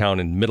tiny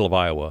town in the middle of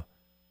Iowa,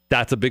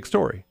 that's a big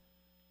story.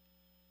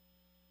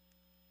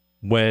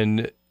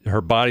 When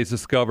her body's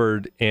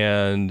discovered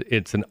and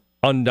it's an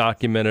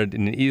undocumented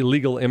and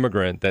illegal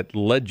immigrant that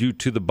led you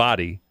to the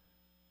body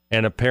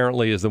and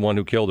apparently is the one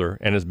who killed her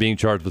and is being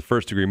charged with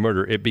first-degree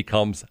murder, it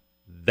becomes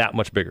that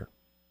much bigger.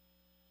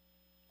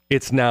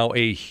 It's now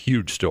a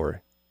huge story.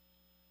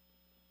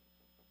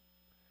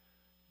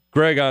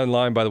 Greg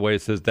online, by the way,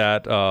 says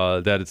that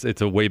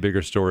it's a way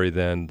bigger story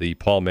than the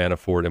Paul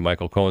Manafort and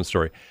Michael Cohen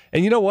story.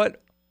 And you know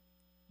what?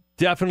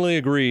 Definitely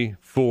agree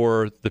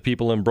for the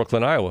people in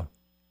Brooklyn, Iowa.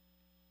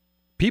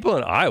 People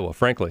in Iowa,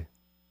 frankly.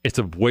 It's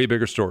a way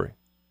bigger story.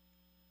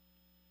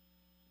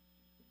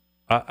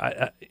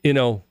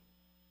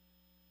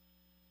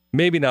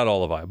 Maybe not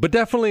all of Iowa, but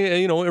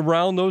definitely,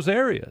 around those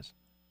areas.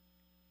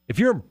 If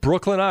you're in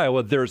Brooklyn,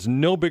 Iowa, there's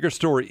no bigger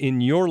story in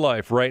your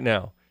life right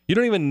now. You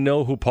don't even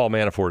know who Paul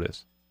Manafort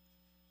is.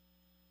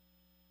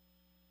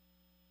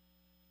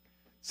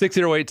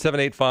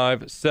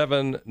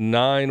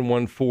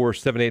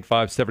 608-785-7914,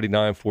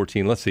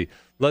 785-7914. Let's see.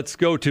 Let's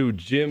go to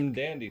Jim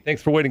Dandy.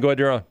 Thanks for waiting. Go ahead,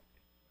 you're on.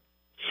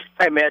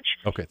 Hi, Mitch.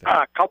 Okay.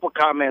 A couple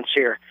comments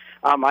here.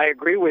 I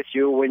agree with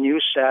you when you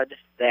said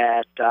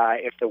that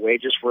if the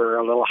wages were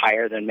a little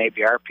higher, then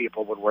maybe our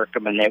people would work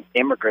them and the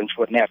immigrants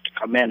wouldn't have to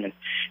come in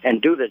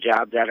and do the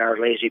job that our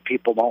lazy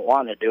people don't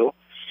want to do.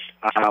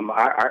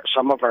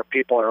 Some of our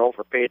people are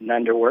overpaid and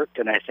underworked,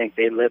 and I think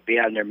they live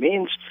beyond their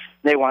means.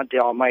 They want the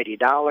almighty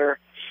dollar,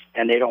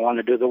 and they don't want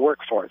to do the work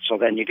for it. So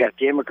then you get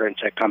the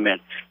immigrants that come in.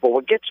 But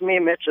what gets me,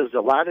 Mitch, is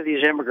a lot of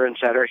these immigrants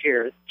that are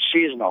here,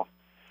 seasonal,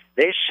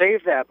 they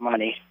save that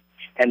money,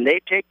 and they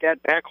take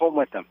that back home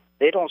with them.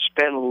 They don't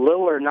spend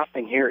little or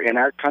nothing here in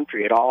our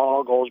country. It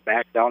all goes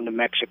back down to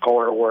Mexico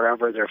or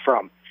wherever they're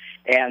from.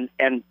 And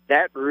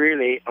that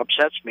really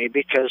upsets me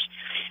because,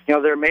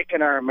 they're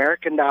making our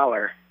American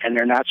dollar and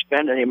they're not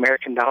spending the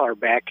American dollar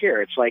back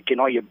here. It's like,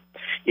 you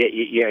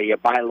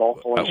buy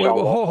local and sell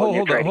local.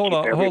 Hold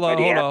on.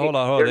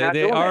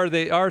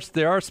 They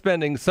are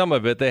spending some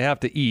of it. They have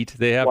to eat.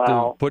 They have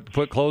to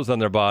put clothes on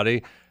their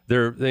body.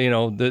 They're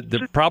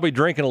probably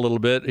drinking a little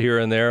bit here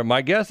and there.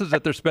 My guess is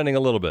that they're spending a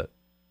little bit.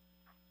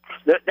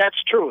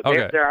 That's true.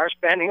 Okay. They are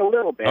spending a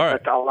little bit,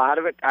 right. But a lot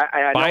of it,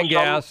 I buying know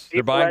some gas. people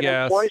They're buying that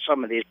gas. employ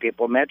some of these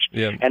people, Mitch,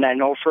 yeah. And I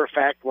know for a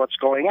fact what's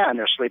going on.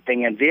 They're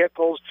sleeping in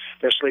vehicles,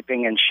 they're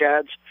sleeping in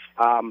sheds,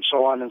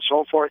 so on and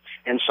so forth.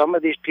 And some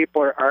of these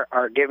people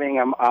are giving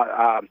them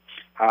a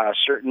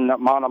certain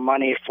amount of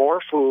money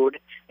for food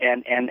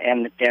and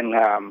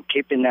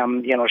keeping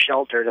them,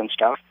 sheltered and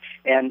stuff.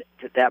 And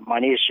that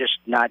money is just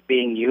not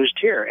being used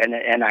here. And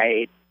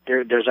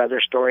there's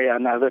other story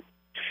on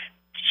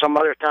some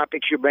other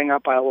topics you bring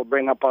up. I will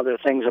bring up other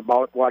things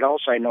about what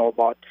else I know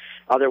about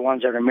other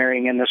ones that are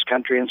marrying in this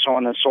country and so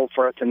on and so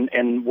forth,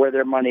 and where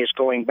their money is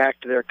going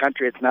back to their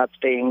country. It's not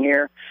staying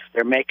here.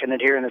 They're making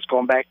it here, and it's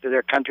going back to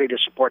their country to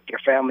support their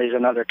families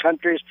in other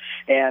countries.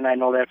 And I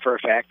know that for a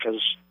fact because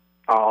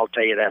I'll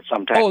tell you that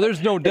sometime. Oh,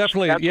 there's no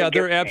definitely. Yeah,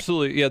 they're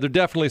absolutely. Yeah, they're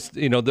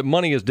definitely. The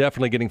money is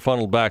definitely getting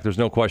funneled back. There's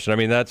no question. I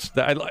mean,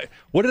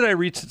 what did I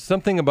read?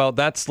 Something about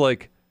that's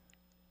like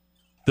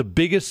the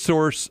biggest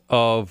source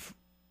of.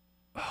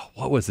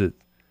 What was it?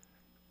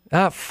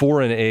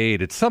 Foreign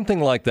aid. It's something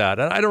like that.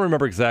 And I don't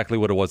remember exactly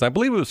what it was. I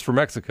believe it was for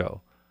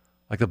Mexico.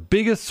 Like the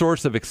biggest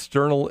source of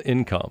external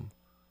income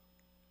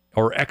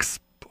or had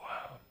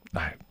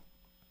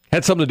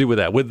something to do with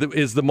that.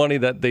 Is the money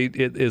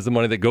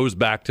that goes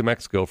back to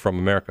Mexico from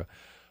America,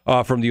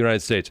 from the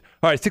United States.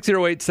 All right,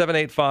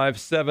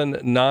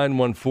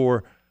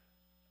 608-785-7914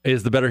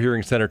 is the Better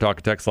Hearing Center talk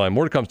and text line.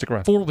 More to come. Stick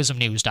around. For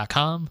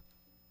WisdomNews.com,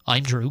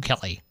 I'm Drew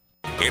Kelly.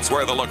 It's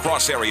where the La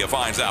Crosse area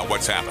finds out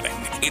what's happening.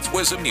 It's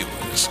Wisdom News.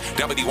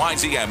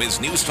 WYZM is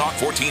News Talk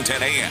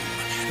 1410 AM,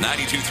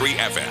 92.3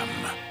 FM.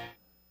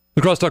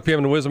 La Crosse Talk PM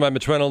and Wisdom. I'm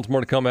Mitch Reynolds. More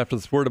to come after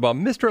this word about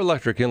Mr.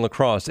 Electric in La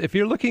Crosse. If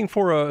you're looking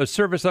for a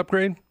service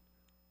upgrade,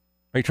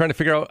 are you trying to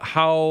figure out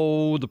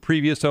how the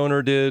previous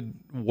owner did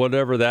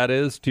whatever that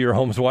is to your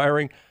home's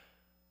wiring?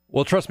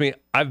 Well, trust me,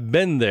 I've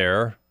been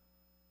there.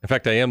 In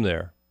fact, I am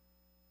there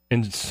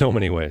in so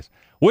many ways.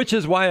 Which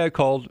is why I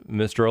called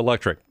Mr.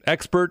 Electric.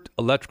 Expert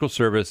electrical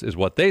service is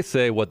what they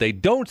say. What they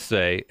don't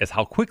say is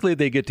how quickly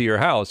they get to your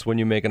house when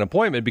you make an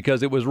appointment,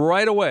 because it was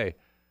right away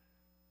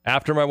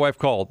after my wife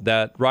called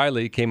that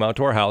Riley came out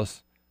to our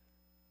house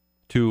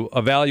to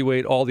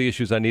evaluate all the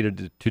issues I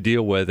needed to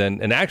deal with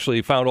and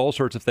actually found all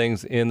sorts of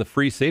things in the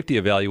free safety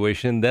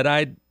evaluation that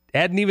I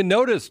hadn't even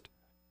noticed.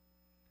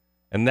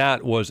 And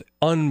that was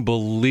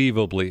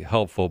unbelievably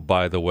helpful,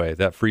 by the way,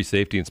 that free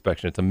safety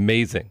inspection. It's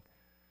amazing.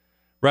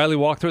 Riley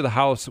walked through the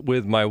house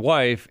with my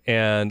wife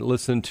and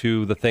listened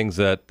to the things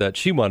that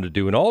she wanted to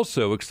do, and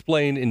also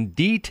explained in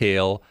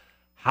detail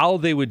how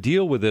they would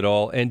deal with it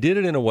all, and did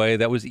it in a way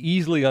that was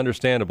easily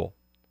understandable.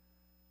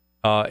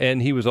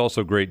 And he was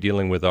also great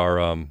dealing with our,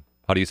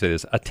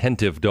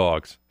 attentive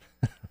dogs.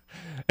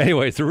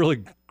 Anyway, it's a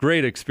really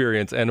great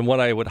experience and one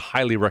I would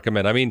highly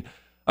recommend. I mean,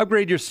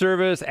 upgrade your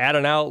service, add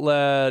an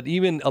outlet,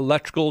 even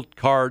electrical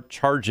car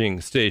charging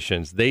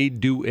stations. They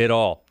do it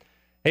all.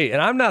 Hey,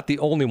 and I'm not the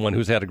only one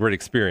who's had a great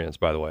experience,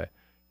 by the way.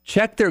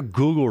 Check their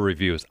Google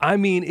reviews. I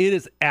mean, it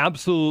is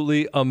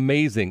absolutely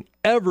amazing.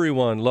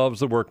 Everyone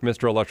loves the work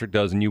Mr. Electric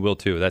does, and you will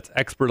too. That's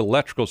expert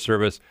electrical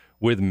service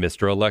with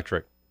Mr.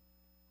 Electric.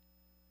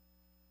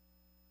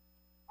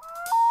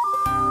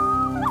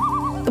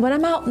 When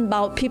I'm out and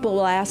about, people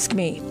will ask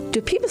me,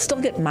 do people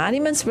still get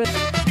monuments?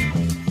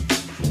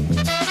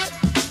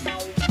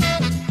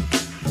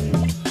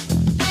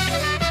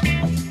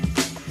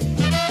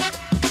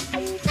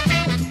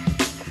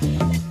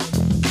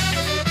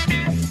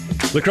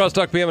 La Crosse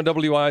Talk PM and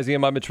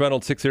WIZM. I'm Mitch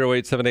Reynolds,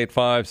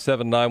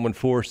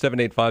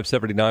 608-785-7914,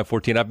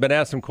 785-7914. I've been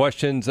asked some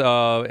questions,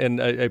 and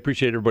I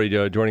appreciate everybody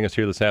joining us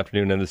here this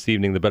afternoon and this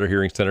evening. The Better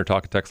Hearing Center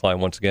talk and text line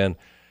once again,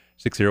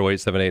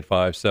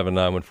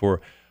 608-785-7914.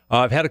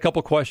 I've had a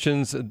couple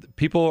questions.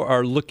 People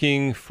are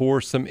looking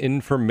for some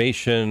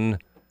information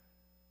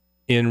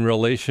in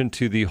relation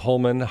to the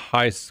Holman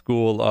High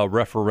School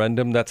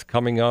referendum that's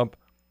coming up.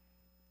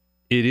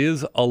 It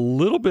is a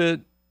little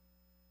bit,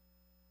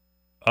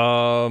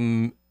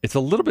 it's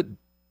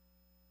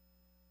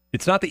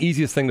not the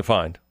easiest thing to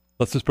find.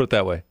 Let's just put it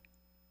that way.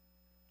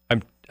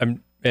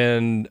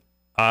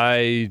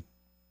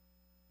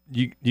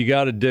 You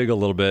got to dig a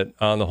little bit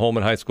on the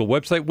Holman High School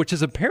website, which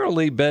has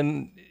apparently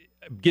been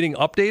getting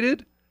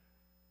updated.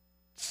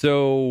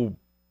 So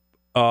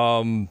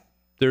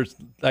there's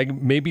like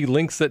maybe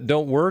links that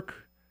don't work.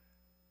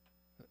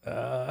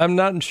 I'm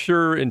not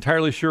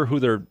entirely sure who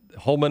their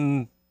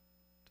Holman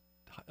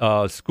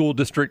school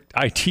district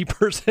IT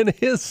person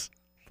is,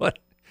 but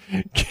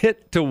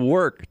get to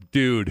work,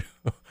 dude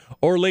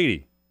or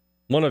lady,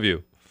 one of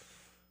you.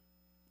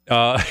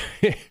 Let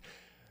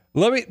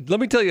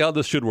me tell you how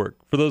this should work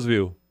for those of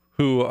you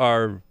who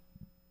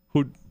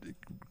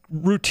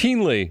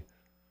routinely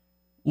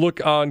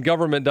look on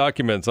government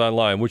documents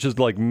online, which is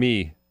like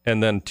me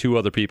and then two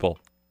other people.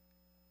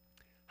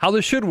 How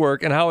this should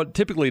work and how it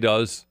typically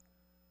does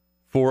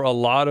for a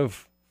lot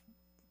of,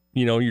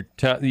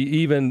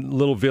 even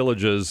little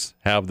villages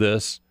have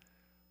this,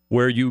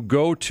 where you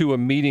go to a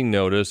meeting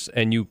notice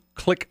and you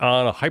click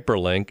on a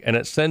hyperlink and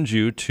it sends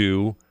you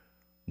to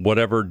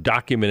whatever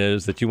document it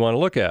is that you want to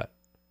look at.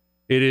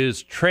 It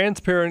is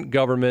transparent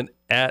government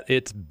at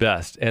its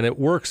best, and it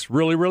works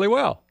really, really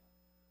well.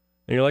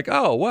 And you're like,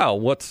 oh, wow,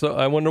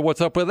 I wonder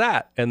what's up with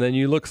that. And then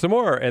you look some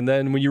more, and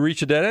then when you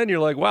reach a dead end, you're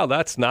like, wow,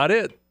 that's not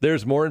it.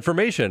 There's more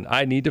information.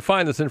 I need to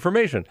find this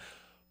information.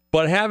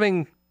 But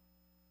having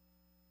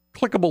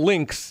clickable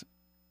links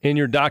in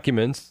your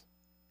documents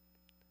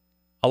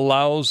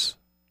allows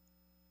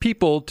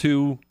people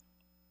to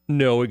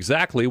know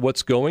exactly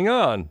what's going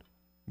on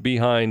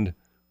behind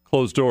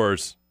closed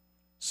doors,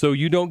 so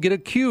you don't get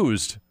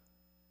accused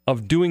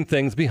of doing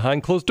things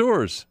behind closed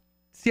doors.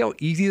 See how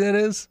easy that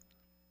is?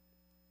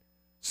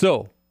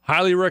 So,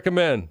 highly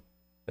recommend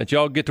that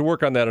y'all get to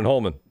work on that in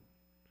Holman.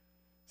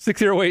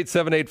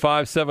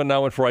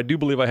 608-785-7914. I do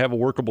believe I have a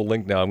workable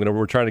link now.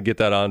 We're trying to get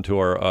that onto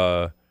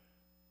our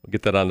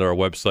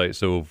website.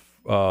 So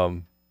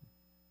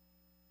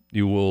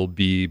you will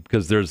be,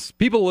 because there's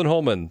people in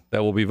Holman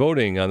that will be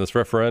voting on this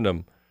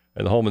referendum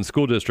in the Holman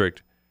School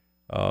District.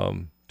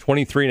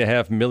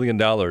 $23.5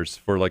 million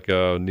for like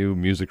a new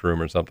music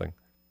room or something.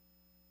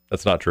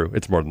 That's not true.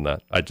 It's more than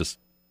that.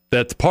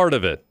 That's part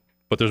of it,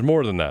 but there's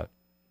more than that.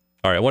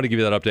 All right, I want to give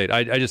you that update.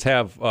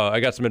 I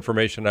got some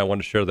information. I want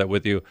to share that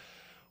with you.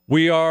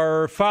 We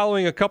are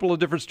following a couple of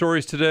different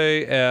stories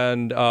today,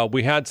 and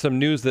we had some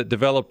news that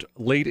developed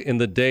late in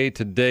the day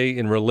today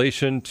in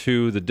relation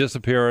to the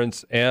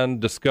disappearance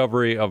and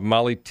discovery of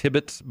Molly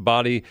Tibbetts'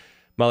 body.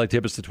 Molly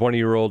Tibbetts, the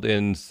 20-year-old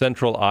in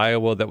central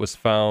Iowa that was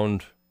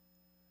found.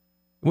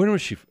 When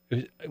was she?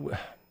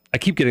 I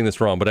keep getting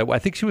this wrong, but I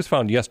think she was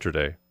found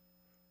yesterday,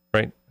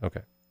 right? Okay.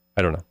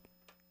 I don't know.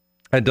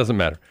 It doesn't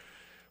matter.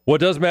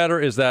 What does matter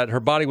is that her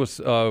body was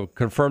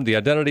confirmed. The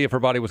identity of her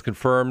body was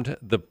confirmed.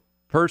 The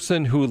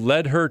person who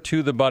led her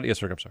to the body. Yes,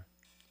 sir. I'm sorry.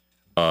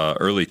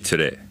 Early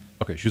today.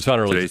 Okay. She was found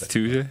early today.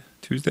 Today's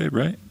Tuesday,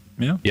 right?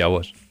 Yeah. Yeah, it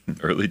was.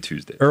 Early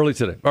Tuesday. Early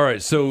today. All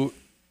right. So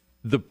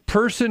the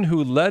person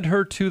who led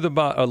her to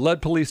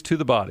led police to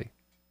the body.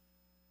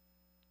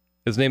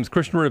 His name's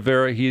Christian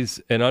Rivera.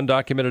 He's an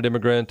undocumented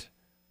immigrant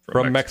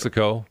from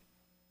Mexico.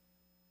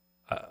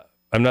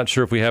 I'm not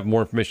sure if we have more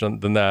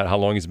information than that, how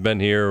long he's been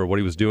here or what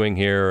he was doing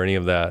here or any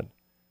of that.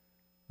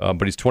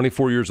 But he's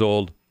 24 years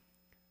old.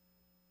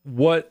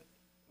 What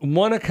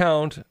one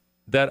account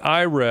that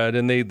I read,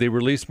 and they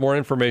released more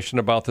information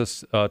about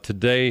this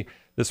today.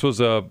 This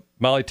was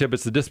Molly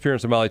Tibbetts. The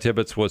disappearance of Molly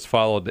Tibbetts was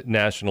followed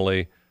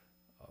nationally.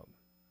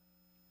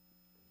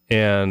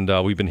 And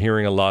we've been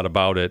hearing a lot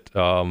about it.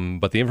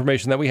 But the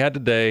information that we had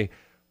today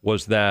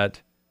was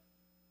that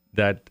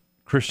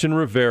Christian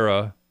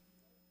Rivera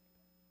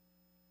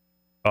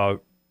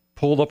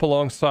pulled up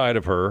alongside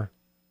of her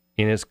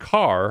in his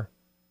car,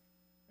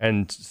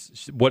 and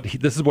this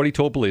is what he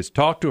told police.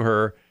 Talked to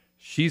her.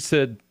 She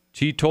said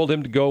she told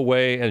him to go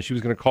away, and she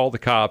was going to call the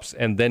cops,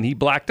 and then he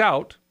blacked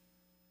out.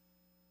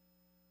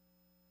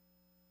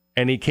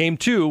 And he came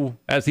to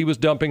as he was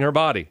dumping her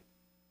body.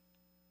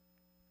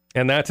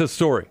 And that's his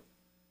story.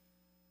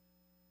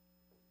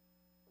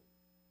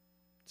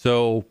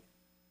 So,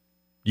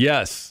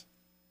 yes,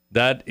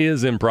 that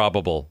is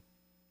improbable.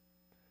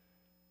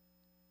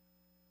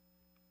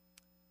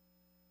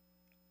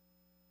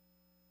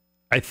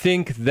 I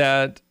think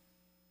that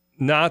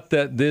not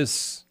that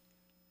this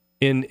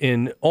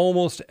in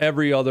almost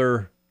every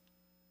other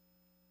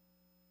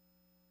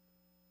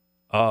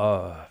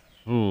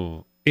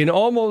in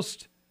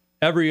almost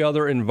every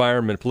other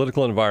environment,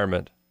 political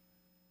environment,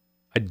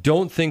 I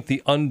don't think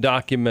the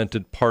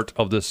undocumented part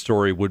of this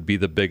story would be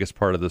the biggest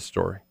part of this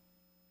story.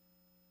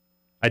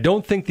 I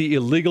don't think the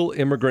illegal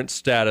immigrant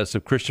status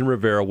of Christian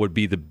Rivera would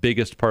be the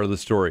biggest part of the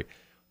story.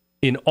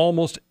 In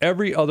almost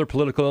every other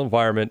political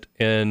environment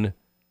in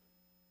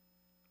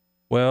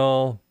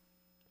Well,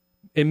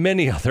 in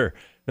many other,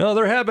 no,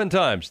 there have been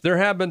times,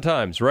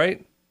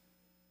 right?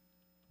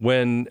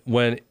 When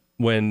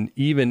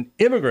even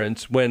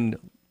immigrants, when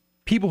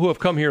people who have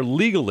come here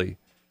legally,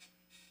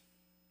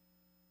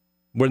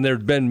 when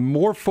there's been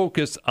more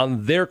focus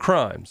on their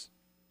crimes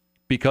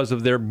because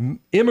of their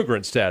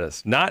immigrant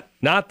status, not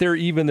their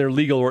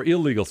legal or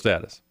illegal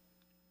status.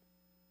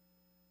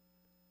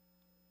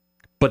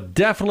 But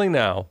definitely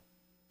now,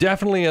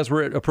 definitely as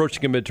we're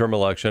approaching a midterm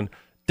election,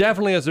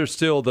 definitely as there's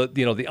still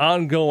the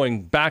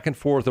ongoing back and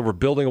forth over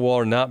building a wall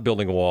or not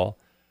building a wall,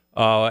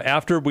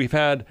 after we've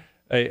had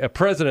a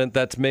president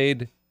that's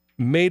made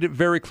it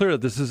very clear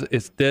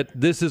that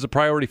this is a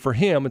priority for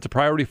him. It's a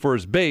priority for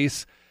his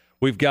base.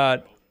 We've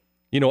got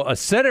a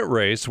Senate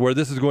race where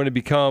this is going to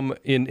become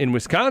in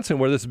Wisconsin,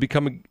 where this is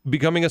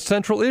becoming a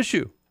central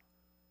issue.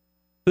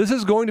 This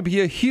is going to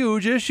be a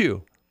huge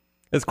issue.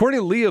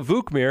 According to Leah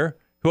Vukmir,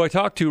 who I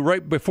talked to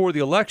right before the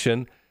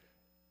election,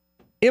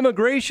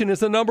 immigration is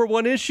the number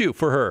one issue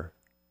for her.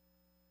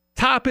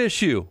 Top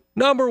issue,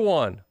 number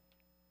one.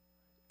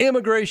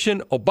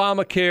 Immigration,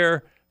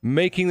 Obamacare,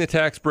 making the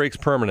tax breaks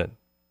permanent.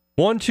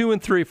 1, 2,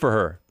 and 3 for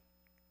her.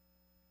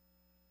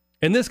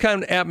 In this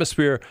kind of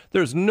atmosphere,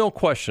 there's no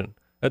question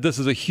that this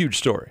is a huge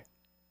story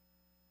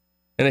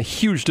and a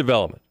huge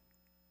development.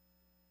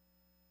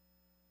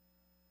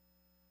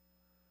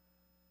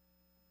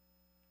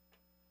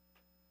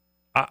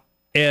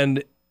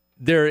 And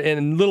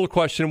little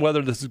question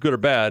whether this is good or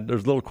bad.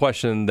 There's little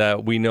question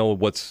that we know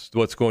what's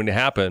going to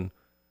happen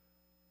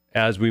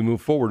as we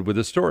move forward with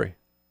this story.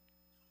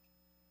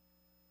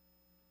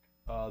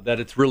 That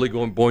it's really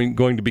going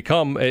to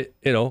become a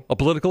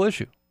political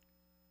issue.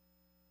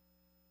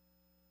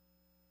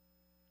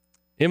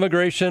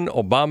 Immigration,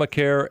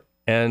 Obamacare,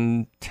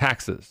 and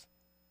taxes.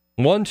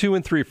 1, 2,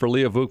 and 3 for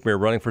Leah Vukmir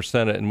running for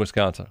Senate in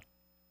Wisconsin.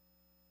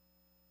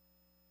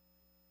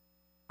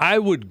 I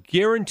would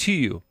guarantee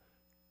you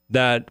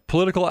that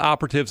political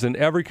operatives in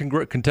every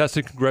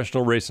contested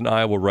congressional race in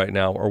Iowa right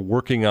now are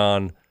working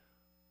on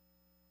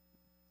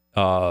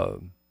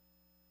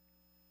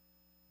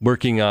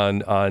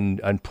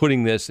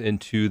putting this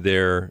into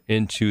their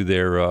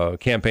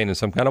campaign in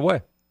some kind of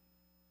way.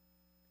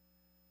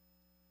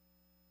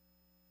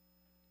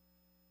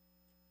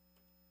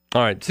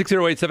 All right,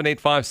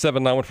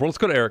 608-785-7914. Let's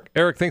go to Eric.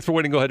 Eric, thanks for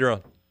waiting. Go ahead, you're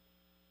on.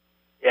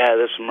 Yeah,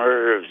 this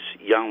murder of this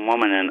young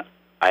woman in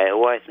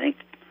Iowa, I think.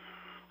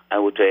 I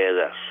will tell you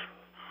this.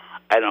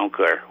 I don't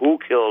care who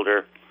killed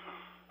her,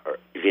 or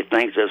if you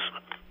think this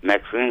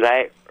Mexican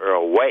guy, or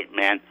a white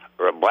man,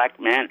 or a black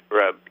man, or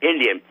an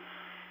Indian.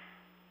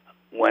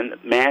 When the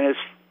man is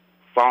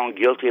found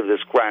guilty of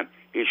this crime,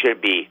 he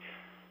should be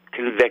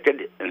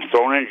convicted and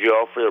thrown in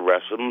jail for the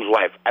rest of his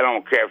life. I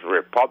don't care if it's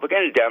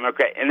Republican,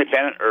 Democrat,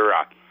 Independent, or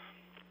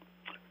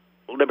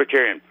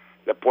Libertarian.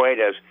 The point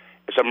is,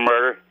 it's a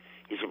murder.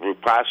 He should be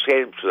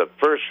prosecuted to the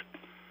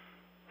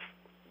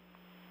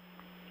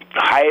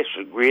highest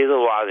degree of the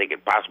law they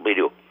could possibly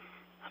do.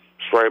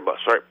 Sorry.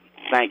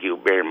 Thank you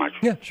very much.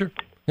 Yeah, sure.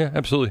 Yeah,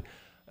 absolutely.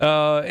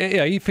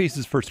 He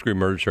faces first-degree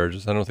murder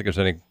charges. I don't think there's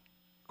any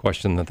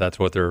question that that's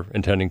what they're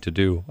intending to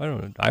do. I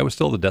don't know. Iowa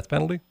still the death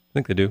penalty? I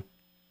think they do.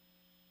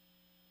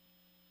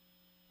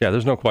 Yeah,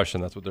 there's no question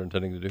that's what they're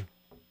intending to do.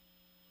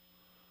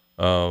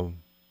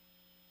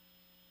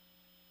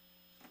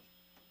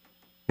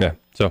 Yeah,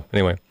 so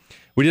anyway.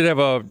 We did have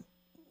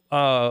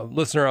a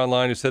listener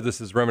online who said this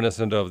is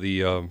reminiscent of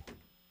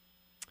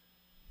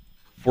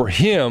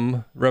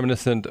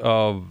reminiscent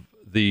of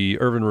the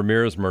Irvin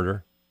Ramirez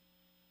murder,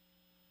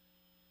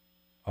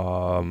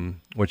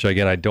 which,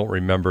 again, I don't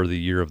remember the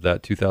year of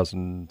that,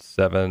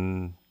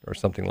 2007 or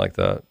something like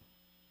that.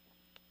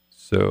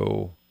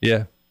 So,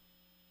 yeah.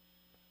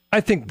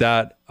 I think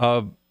that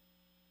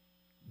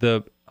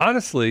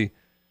honestly,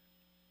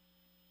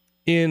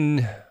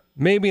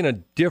 maybe in a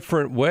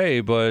different way,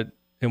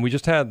 and we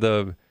just had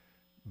the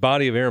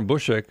body of Aaron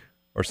Bushek,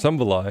 or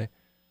Sumvali,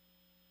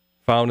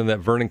 found in that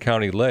Vernon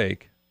County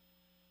lake.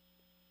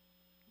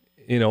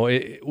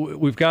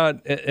 We've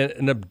got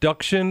an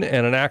abduction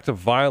and an act of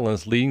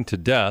violence leading to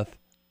death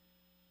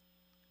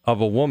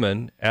of a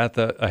woman at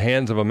the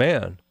hands of a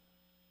man.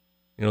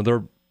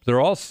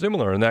 They're all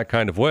similar in that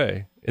kind of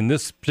way. In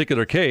this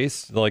particular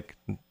case, like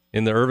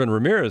in the Irvin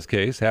Ramirez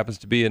case, happens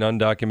to be an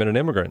undocumented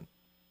immigrant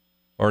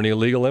or an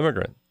illegal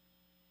immigrant.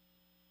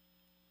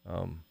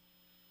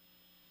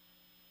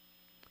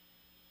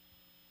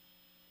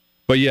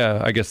 But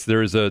yeah, I guess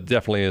there is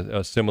definitely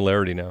a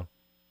similarity now.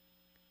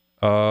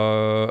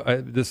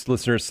 This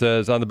listener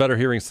says, on the Better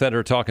Hearing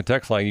Center talk and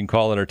text line, you can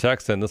call in or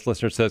text in. This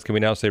listener says, can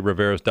we now say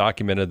Rivera's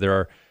documented? There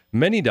are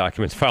many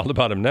documents filed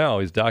about him now.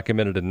 He's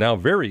documented and now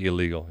very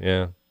illegal.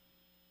 Yeah.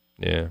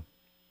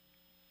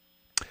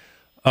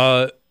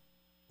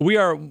 We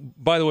are,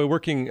 by the way,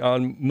 working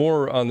on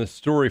more on this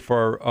story to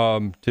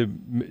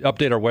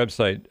update our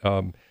website,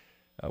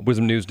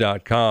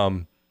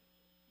 wisdomnews.com.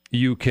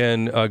 You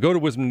can go to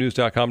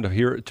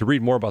wisdomnews.com to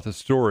read more about this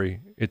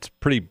story. It's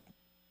pretty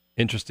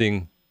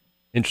interesting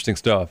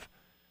stuff.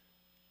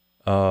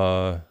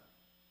 And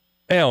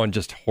Oh, and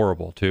just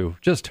horrible, too.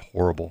 Just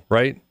horrible,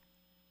 right?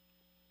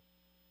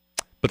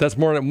 But that's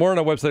more on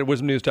our website at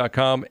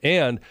wisdomnews.com.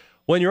 And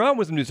when you're on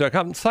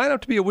wisdomnews.com, sign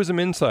up to be a Wisdom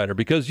Insider,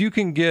 because you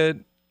can get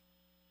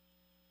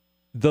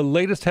the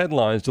latest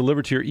headlines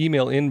delivered to your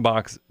email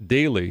inbox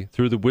daily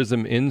through the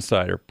Wisdom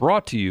Insider,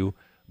 brought to you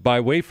by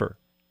Wafer.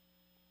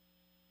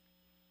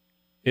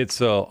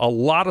 It's a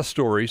lot of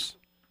stories,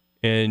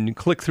 and you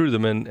click through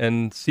them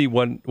and see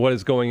what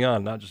is going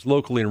on, not just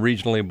locally and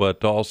regionally,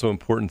 but also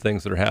important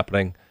things that are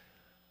happening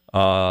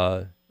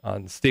on a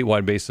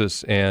statewide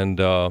basis and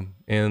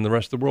the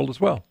rest of the world as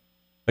well.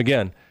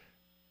 Again,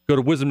 go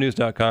to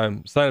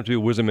wisdomnews.com, sign up to be a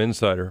Wisdom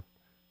Insider,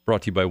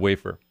 brought to you by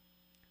Wafer.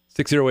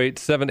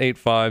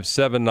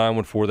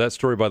 608-785-7914. That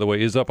story, by the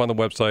way, is up on the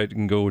website. You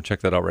can go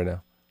check that out right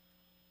now.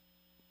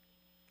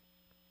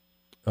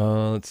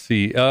 Let's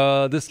see.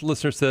 This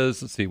listener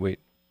says, wait.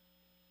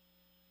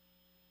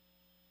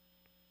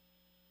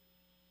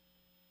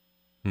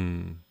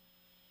 Oh,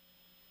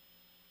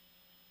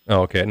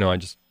 okay. No,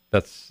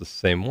 that's the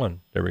same one.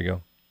 There we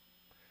go.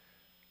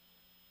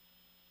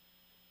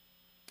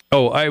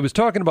 Oh, I was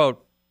talking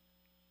about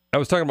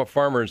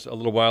farmers a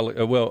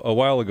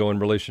while ago in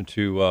relation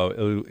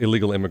to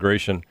illegal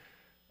immigration.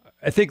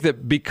 I think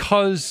that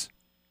because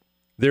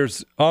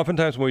there's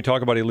oftentimes when we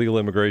talk about illegal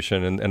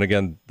immigration, and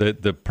again,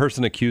 the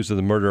person accused of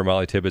the murder of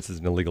Molly Tibbetts is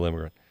an illegal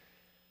immigrant.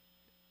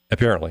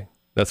 Apparently,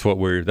 that's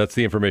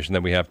the information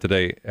that we have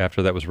today.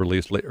 After that was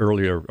released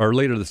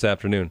later this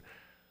afternoon.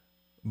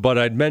 But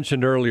I'd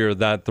mentioned earlier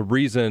that the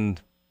reason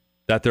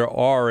that there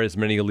are as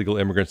many illegal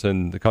immigrants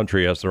in the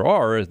country as there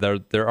are is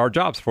there are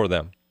jobs for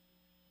them.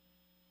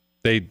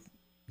 They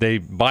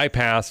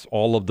bypass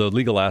all of the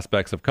legal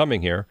aspects of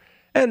coming here.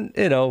 And,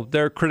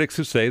 there are critics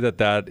who say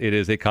that it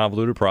is a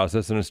convoluted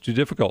process and it's too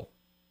difficult.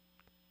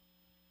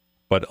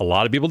 But a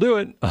lot of people do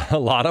it. A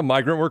lot of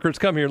migrant workers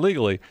come here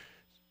legally.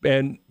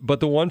 But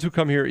the ones who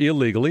come here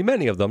illegally,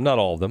 many of them, not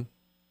all of them,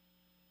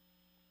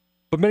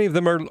 but many of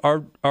them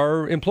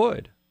are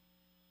employed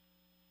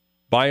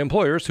by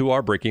employers who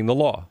are breaking the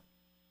law.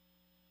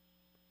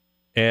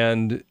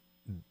 And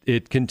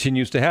it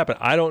continues to happen.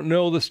 I don't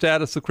know the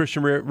status of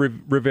Christian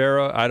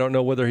Rivera. I don't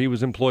know whether he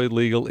was employed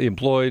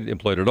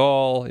at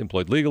all,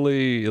 employed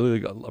legally,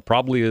 illegal,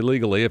 probably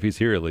illegally if he's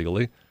here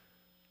illegally.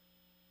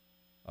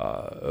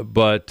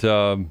 We're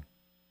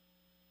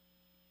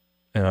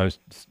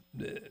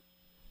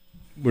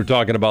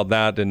talking about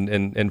that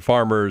and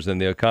farmers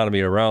and the economy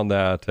around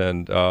that.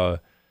 And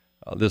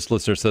this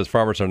listener says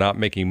farmers are not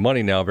making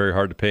money now, very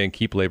hard to pay and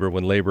keep labor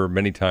when labor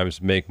many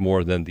times make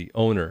more than the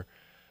owner.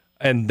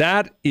 And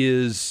that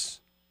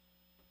is,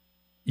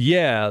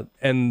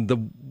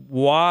 and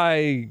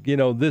why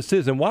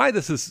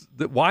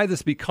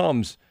this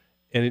becomes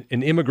an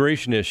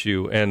immigration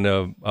issue and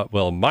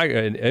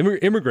an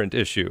immigrant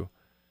issue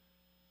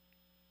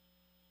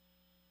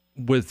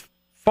with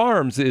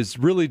farms is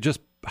really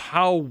just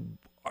how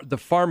the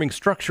farming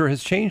structure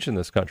has changed in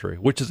this country,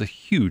 which is a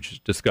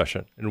huge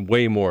discussion and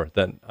way more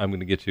than I'm going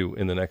to get to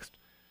in the next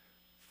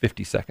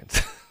 50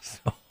 seconds.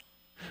 So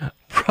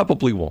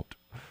probably won't.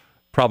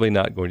 Probably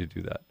not going to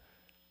do that,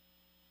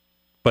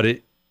 but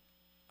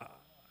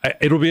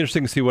it'll be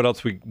interesting to see what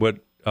else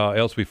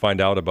we find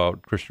out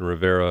about Christian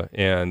Rivera,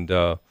 and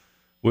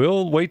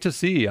we'll wait to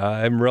see.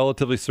 I'm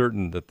relatively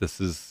certain that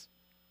this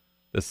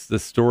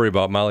story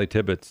about Molly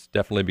Tibbetts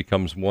definitely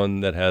becomes one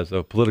that has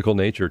a political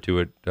nature to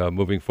it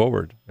moving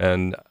forward,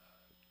 and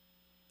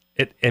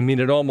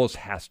it almost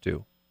has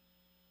to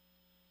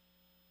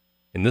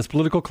in this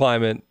political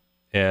climate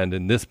and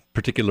in this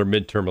particular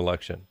midterm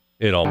election.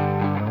 It all.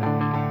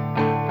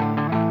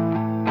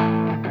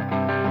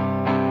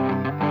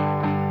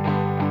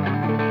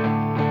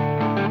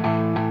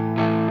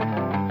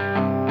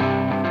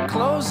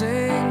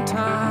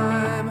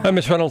 I'm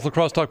Mitch Reynolds, La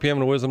Crosse Talk PM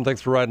and Wisdom. Thanks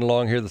for riding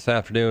along here this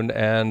afternoon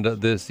and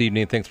this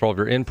evening. Thanks for all of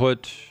your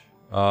input.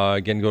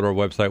 Again, go to our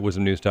website,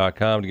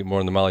 wisdomnews.com, to get more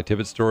on the Molly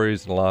Tibbetts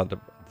stories and a lot of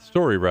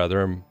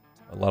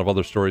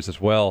other stories as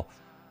well.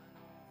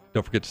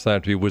 Don't forget to sign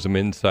up to be a Wisdom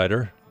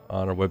Insider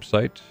on our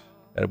website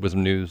at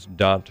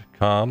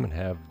wisdomnews.com and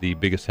have the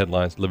biggest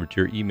headlines delivered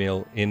to your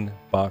email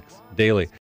inbox daily.